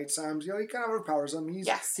They fight. Sam's, he kind of overpowers him. He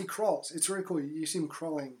crawls. It's really cool. You see him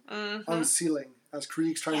crawling on the ceiling as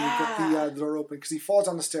Krieg's trying to get the door open because he falls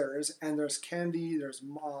on the stairs and there's candy, there's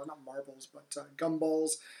not marbles, but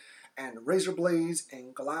gumballs and razor blades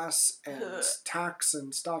and glass and tacks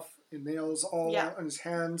and stuff and nails all on his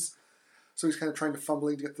hands. So he's kind of trying to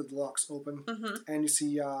fumbling to get the locks open. And you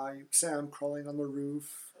see Sam crawling on the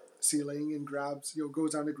roof, ceiling, and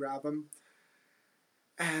goes down to grab him.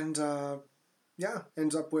 And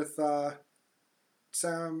ends up with Mr.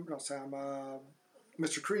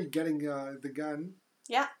 Krieg getting the gun.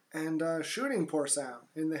 Yeah. And shooting poor Sam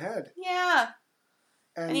in the head. Yeah.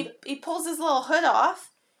 And he pulls his little hood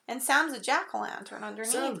off, and Sam's a jack-o'-lantern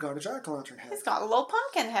underneath. Sam's got a jack-o'-lantern head. He's got a little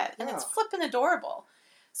pumpkin head, and it's flippin' adorable.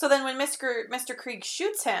 So then when Mr. Krieg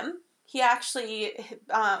shoots him, he actually,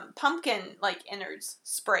 pumpkin, innards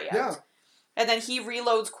spray out. Yeah. And then he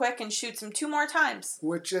reloads quick and shoots him 2 more times.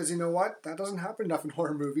 Which is, you know what? That doesn't happen enough in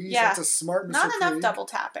horror movies. Yeah. That's a smart Mr. Not Krieg. Enough double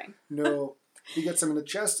tapping. No. He gets him in the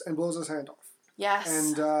chest and blows his hand off. Yes.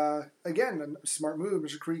 And, again, a smart move.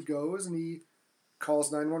 Mr. Krieg goes and he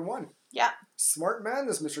calls 911. Yeah. Smart man,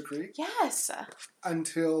 this Mr. Krieg. Yes.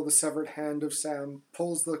 Until the severed hand of Sam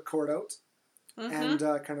pulls the cord out and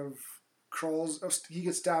kind of crawls. He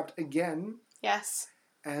gets stabbed again. Yes.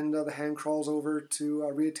 And the hand crawls over to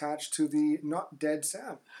reattach to the not dead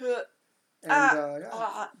Sam. And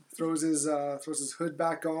throws his hood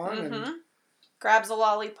back on and grabs a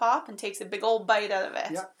lollipop and takes a big old bite out of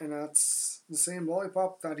it. Yeah, and that's the same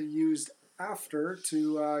lollipop that he used after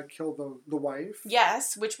to kill the wife.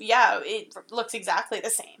 Yes, which it looks exactly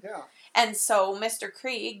the same. Yeah. And so Mr.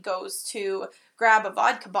 Krieg goes to grab a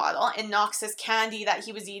vodka bottle and knocks his candy that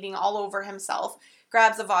he was eating all over himself.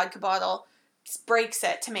 Grabs a vodka bottle, breaks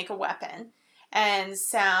it to make a weapon, and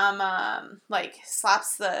Sam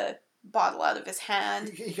slaps the bottle out of his hand.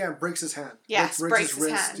 He breaks his hand. Yes, breaks his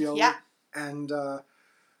hand. Yeah, and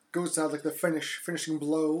goes to have the finishing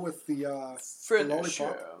blow with the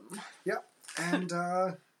lollipop. Yeah, and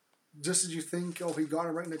just as you think, he got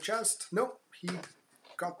him right in the chest. Nope, he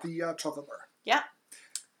got the chocolate bar. Yeah,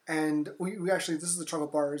 and we actually, this is the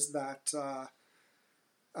chocolate bars that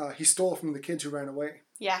he stole from the kids who ran away.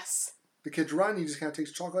 Yes. The kids run, he just kind of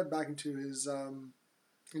takes chocolate back into his room.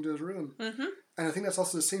 Mm-hmm. And I think that's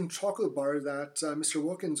also the same chocolate bar that Mr.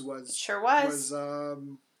 Wilkins was. Sure was.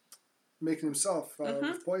 Making himself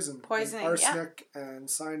with poison. Poisoning, arsenic and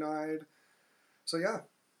cyanide. So, yeah.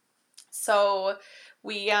 So,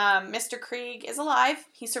 Mr. Krieg is alive.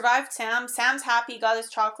 He survived Sam. Sam's happy, got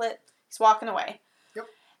his chocolate. He's walking away. Yep.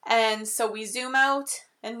 And so we zoom out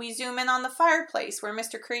and we zoom in on the fireplace where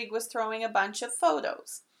Mr. Krieg was throwing a bunch of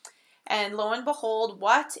photos. And lo and behold,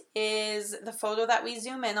 what is the photo that we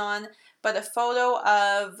zoom in on but a photo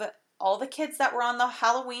of all the kids that were on the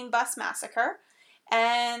Halloween bus massacre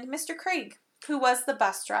and Mr. Krieg, who was the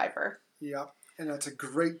bus driver. Yeah, and that's a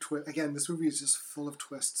great twist. Again, this movie is just full of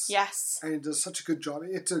twists. Yes. And it does such a good job.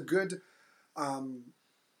 It's a good...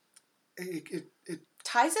 It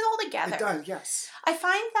ties it all together. It does, yes. I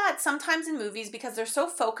find that sometimes in movies, because they're so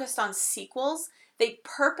focused on sequels, they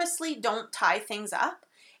purposely don't tie things up.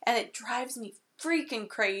 And it drives me freaking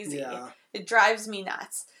crazy. Yeah. It drives me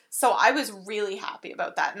nuts. So I was really happy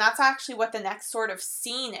about that. And that's actually what the next sort of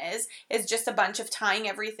scene is just a bunch of tying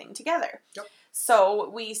everything together. Yep. So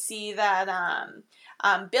we see that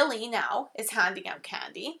Billy now is handing out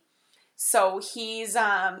candy. So he's,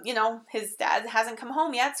 his dad hasn't come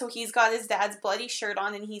home yet. So he's got his dad's bloody shirt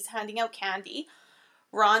on and he's handing out candy.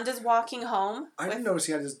 Rhonda's walking home. I didn't notice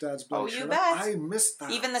he had his dad's bloody shirt. Oh, you bet. I missed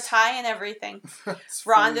that. Even the tie and everything.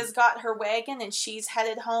 Rhonda's got her wagon and she's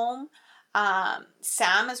headed home.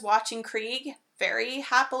 Sam is watching Krieg very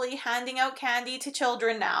happily handing out candy to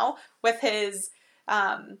children now with his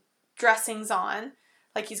dressings on.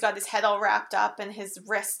 Like he's got his head all wrapped up and his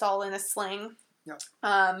wrist all in a sling. Yep.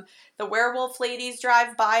 The werewolf ladies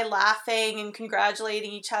drive by laughing and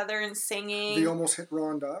congratulating each other and singing. They almost hit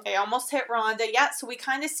Rhonda. Yeah, so we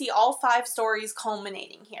kind of see all 5 stories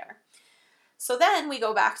culminating here. So then we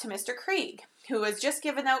go back to Mr. Krieg, who has just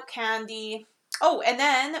given out candy. Oh, and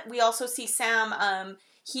then we also see Sam,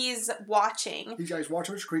 he's watching. He's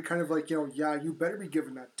watching Mr. Krieg, kind of like, you better be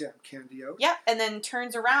giving that damn candy out. Yeah, and then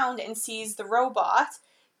turns around and sees the robot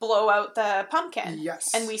blow out the pumpkin. Yes.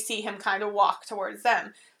 And we see him kind of walk towards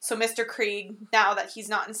them. So Mr. Krieg, now that he's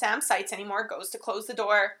not in Sam's sights anymore, goes to close the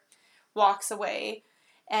door, walks away,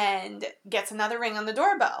 and gets another ring on the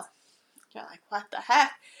doorbell. You're like, what the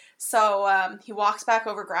heck? So he walks back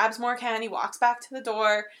over, grabs more candy, walks back to the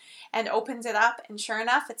door, and opens it up. And sure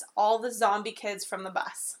enough, it's all the zombie kids from the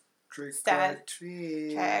bus. Trick Instead, or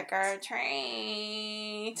treat. trick or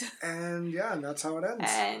treat. And yeah, and that's how it ends.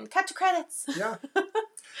 And cut to credits. Yeah.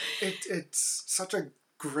 It's such a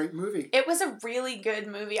great movie. It was a really good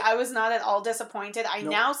movie. I was not at all disappointed. I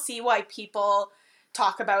Nope. now see why people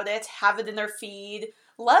talk about it, have it in their feed.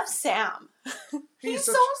 Love Sam. He's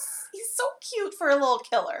so cute for a little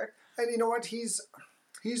killer. And you know what? He's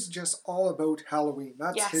just all about Halloween.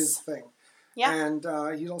 That's his thing. Yeah. And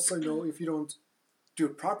he also know if you don't do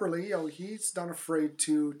it properly, he's not afraid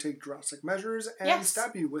to take drastic measures and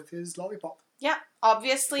stab you with his lollipop. Yeah,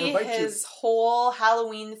 obviously his whole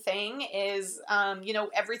Halloween thing is,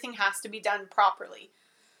 everything has to be done properly.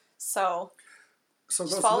 So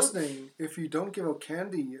those listening, if you don't give out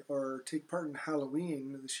candy or take part in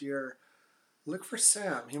Halloween this year, look for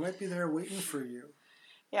Sam. He might be there waiting for you.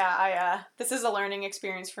 Yeah, this is a learning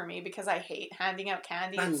experience for me because I hate handing out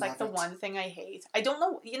candy. It's like the one thing I hate. I don't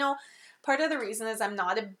know, part of the reason is I'm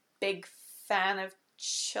not a big fan of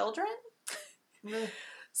children.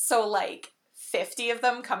 So, 50 of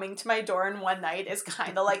them coming to my door in one night is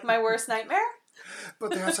kind of like my worst nightmare.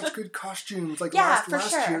 But they have such good costumes. Yeah,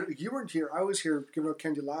 last year, you weren't here. I was here giving out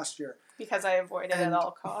candy last year. Because I avoided it at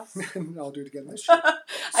all costs. And I'll do it again this year.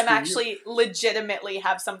 I'm actually legitimately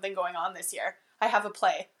have something going on this year. I have a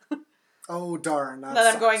play. Oh, darn.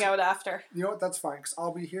 That I'm going out after. You know what? That's fine. Because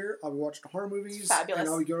I'll be here. I'll be watching horror movies. Fabulous. And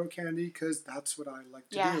I'll be giving out candy because that's what I like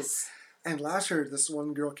to do. And last year, this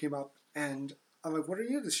one girl came up and I'm like, what are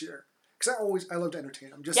you this year? Because I love to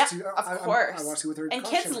entertain them. Of course. I want to see what their and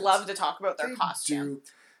costume kids is. love to talk about their costume. Do.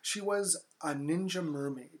 She was a ninja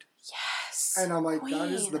mermaid. Yes. And I'm like, that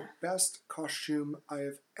is the best costume I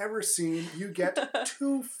have ever seen. You get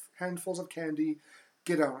 2 handfuls of candy.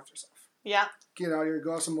 Get on with yourself. Yeah. Get out here.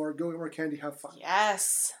 Go have some more. Go get more candy. Have fun.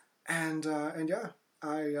 Yes. And yeah,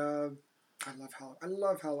 I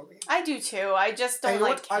love Halloween. I do too. I just don't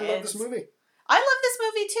like kids. I love this movie. I love this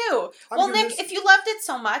movie too. Well, Nick, if you loved it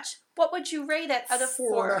so much, what would you rate it out of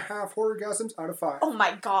 4? 4.5 horrorgasms out of 5. Oh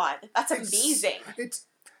my god, that's amazing.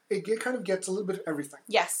 It kind of gets a little bit of everything.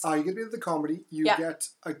 Yes. You get a bit of the comedy. You get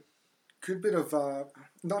a good bit of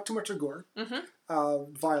not too much of gore.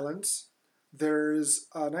 Mm-hmm. Violence. There's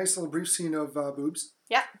a nice little brief scene of boobs.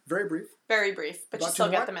 Yeah. Very brief. Very brief, but you still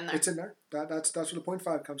get them in there. It's in there. That's where the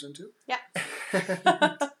 0.5 comes into. Yeah.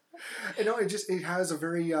 It has a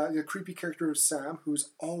very creepy character of Sam who's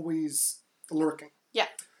always lurking. Yeah.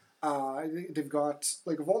 They've got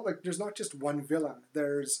there's not just one villain.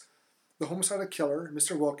 There's the homicidal killer,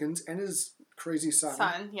 Mr. Wilkins, and his crazy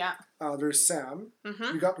son. Yeah. There's Sam.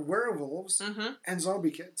 Mm-hmm. You got werewolves and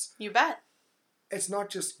zombie kids. You bet. It's not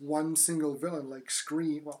just one single villain like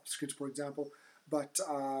Scream, for example, but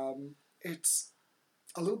it's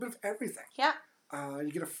a little bit of everything. Yeah.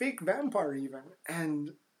 You get a fake vampire even,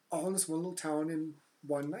 and all in this one little town in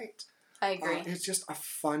one night. I agree. It's just a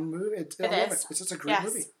fun movie. I love it. It's just a great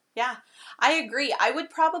movie. Yeah, I agree. I would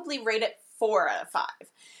probably rate it 4 out of 5.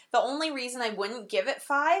 The only reason I wouldn't give it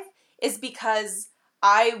 5 is because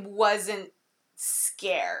I wasn't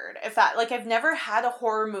scared. I've never had a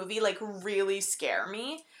horror movie really scare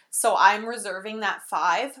me. So I'm reserving that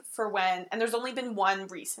 5 for when, and there's only been one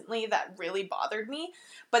recently that really bothered me.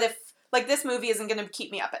 But if, this movie isn't going to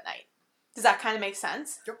keep me up at night. Does that kind of make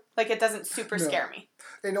sense? Yep. It doesn't super scare me.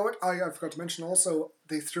 You know what? I forgot to mention also,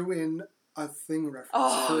 they threw in a Thing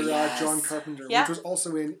reference for John Carpenter, which was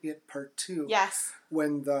also in It Part 2. Yes.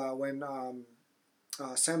 When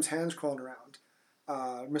Sam's hand's crawling around,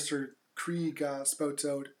 Mr. Krieg spouts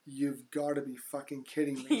out, "You've got to be fucking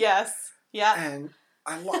kidding me." Yes. Yeah. And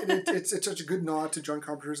I love it. It's such a good nod to John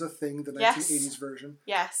Carpenter's A Thing, the 1980s version.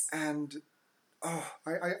 Yes. And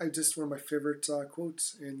I just one of my favorite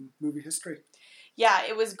quotes in movie history. Yeah,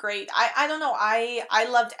 it was great. I don't know. I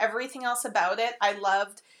loved everything else about it. I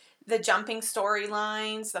loved the jumping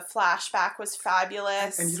storylines. The flashback was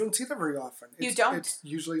fabulous. And you don't see that very often. You don't. It's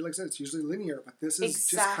usually, like I said, it's usually linear. But this is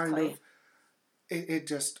just kind of... It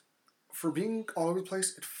just... For being all over the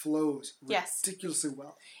place, it flows ridiculously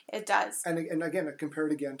well. It does. And again, I compare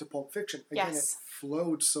it again to Pulp Fiction. Again, it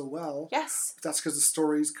flowed so well. Yes. But that's because the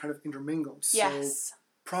stories kind of intermingled so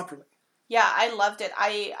properly. Yeah, I loved it.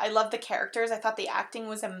 I loved the characters. I thought the acting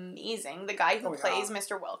was amazing. The guy who plays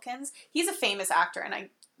Mr. Wilkins, he's a famous actor, and I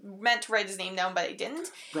meant to write his name down, but I didn't.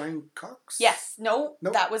 Brian Cox? Yes. No,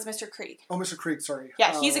 nope. That was Mr. Krieg. Oh, Mr. Krieg, sorry.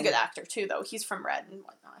 Yeah, he's a good actor, too, though. He's from Red and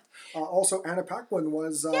whatnot. Also, Anna Paquin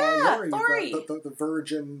was Laurie. The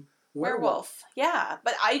virgin werewolf. Yeah,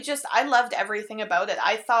 but I loved everything about it.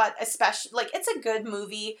 I thought, especially, it's a good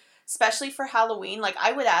movie, especially for Halloween.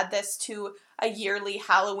 I would add this to a yearly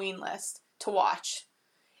Halloween list to watch.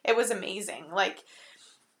 It was amazing.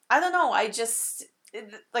 I don't know,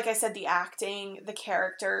 like I said, the acting, the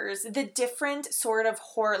characters, the different sort of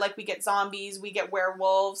horror, like we get zombies, we get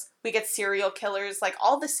werewolves, we get serial killers, like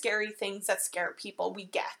all the scary things that scare people, we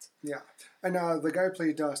get. Yeah. And the guy who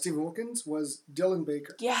played Stephen Wilkins was Dylan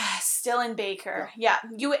Baker. Yes, Dylan Baker. Yeah.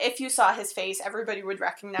 If you saw his face, everybody would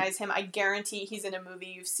recognize him. I guarantee he's in a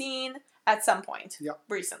movie you've seen at some point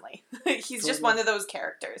recently. He's just one of those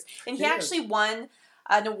characters. And he actually won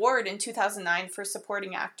an award in 2009 for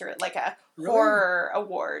supporting actor, like a horror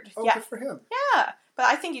award. Oh, good for him. Yeah, but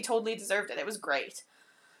I think he totally deserved it. It was great.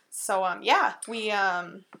 So, we,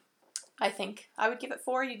 I think I would give it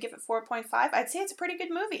 4. You'd give it 4.5. I'd say it's a pretty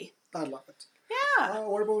good movie. I love it. Yeah.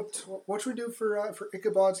 What should we do for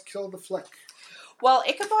Ichabod's Kill of the Flick? Well,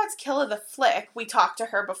 Ichabod's Kill of the Flick, we talked to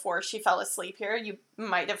her before she fell asleep here. You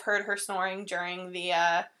might have heard her snoring during the,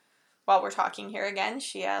 while we're talking here again.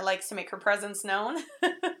 She likes to make her presence known.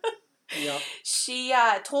 Yeah. She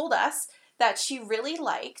told us that she really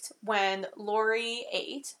liked when Laurie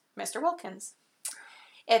ate Mr. Wilkins.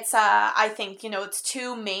 It's, I think, it's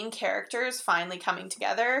two main characters finally coming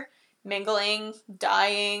together, mingling,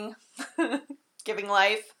 dying, giving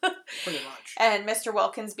life. Pretty much. And Mr.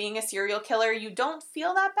 Wilkins being a serial killer, you don't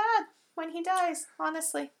feel that bad when he dies,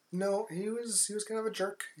 honestly. No, he was kind of a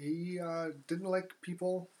jerk. He didn't like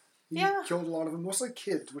people. He killed a lot of them, mostly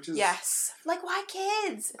kids, which is... Yes. Like, why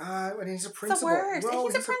kids? And he's a principal. It's the worst. Well,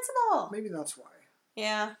 he's a principal. Maybe that's why.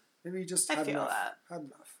 Yeah. Maybe he just I had feel enough. that. Had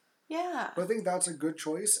enough. Yeah. But I think that's a good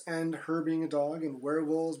choice. And her being a dog and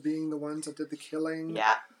werewolves being the ones that did the killing.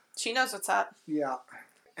 Yeah. She knows what's up. Yeah.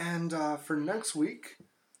 And for next week,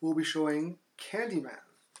 we'll be showing Candyman.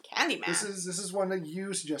 Candyman. This is one that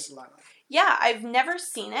you suggested, Lana. Yeah, I've never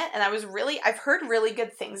seen it, and I've heard really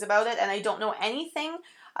good things about it, and I don't know anything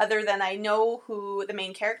other than I know who the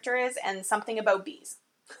main character is and something about bees.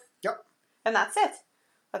 Yep. And that's it.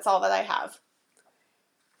 That's all that I have.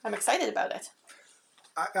 I'm excited about it.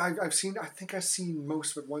 I think I've seen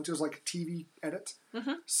most of it once. It was like a TV edit.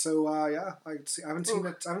 Mm-hmm. So, I haven't seen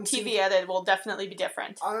it. TV edit will definitely be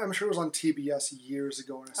different. I'm sure it was on TBS years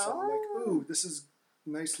ago, and I saw it like, ooh, this is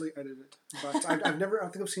nicely edited. But I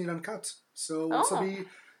don't think I've seen it uncut. So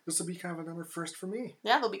this will be kind of another first for me.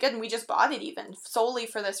 Yeah, it'll be good. And we just bought it even solely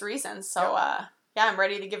for this reason. So, I'm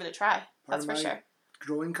ready to give it a try. That's for sure.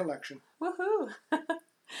 Growing collection. Woohoo.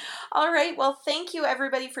 All right. Well, thank you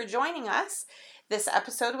everybody for joining us. This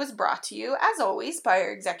episode was brought to you, as always, by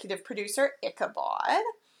our executive producer, Ichabod.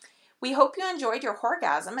 We hope you enjoyed your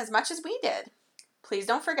Horgasm as much as we did. Please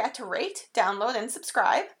don't forget to rate, download, and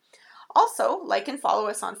subscribe. Also, like and follow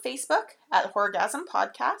us on Facebook at Horgasm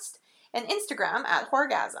Podcast and Instagram at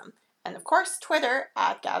Horgasm, and of course, Twitter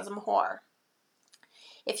at GasmHor.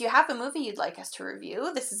 If you have a movie you'd like us to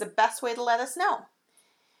review, this is the best way to let us know.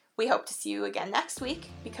 We hope to see you again next week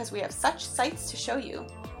because we have such sights to show you.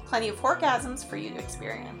 Plenty of Horgasms for you to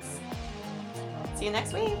experience. See you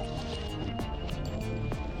next week.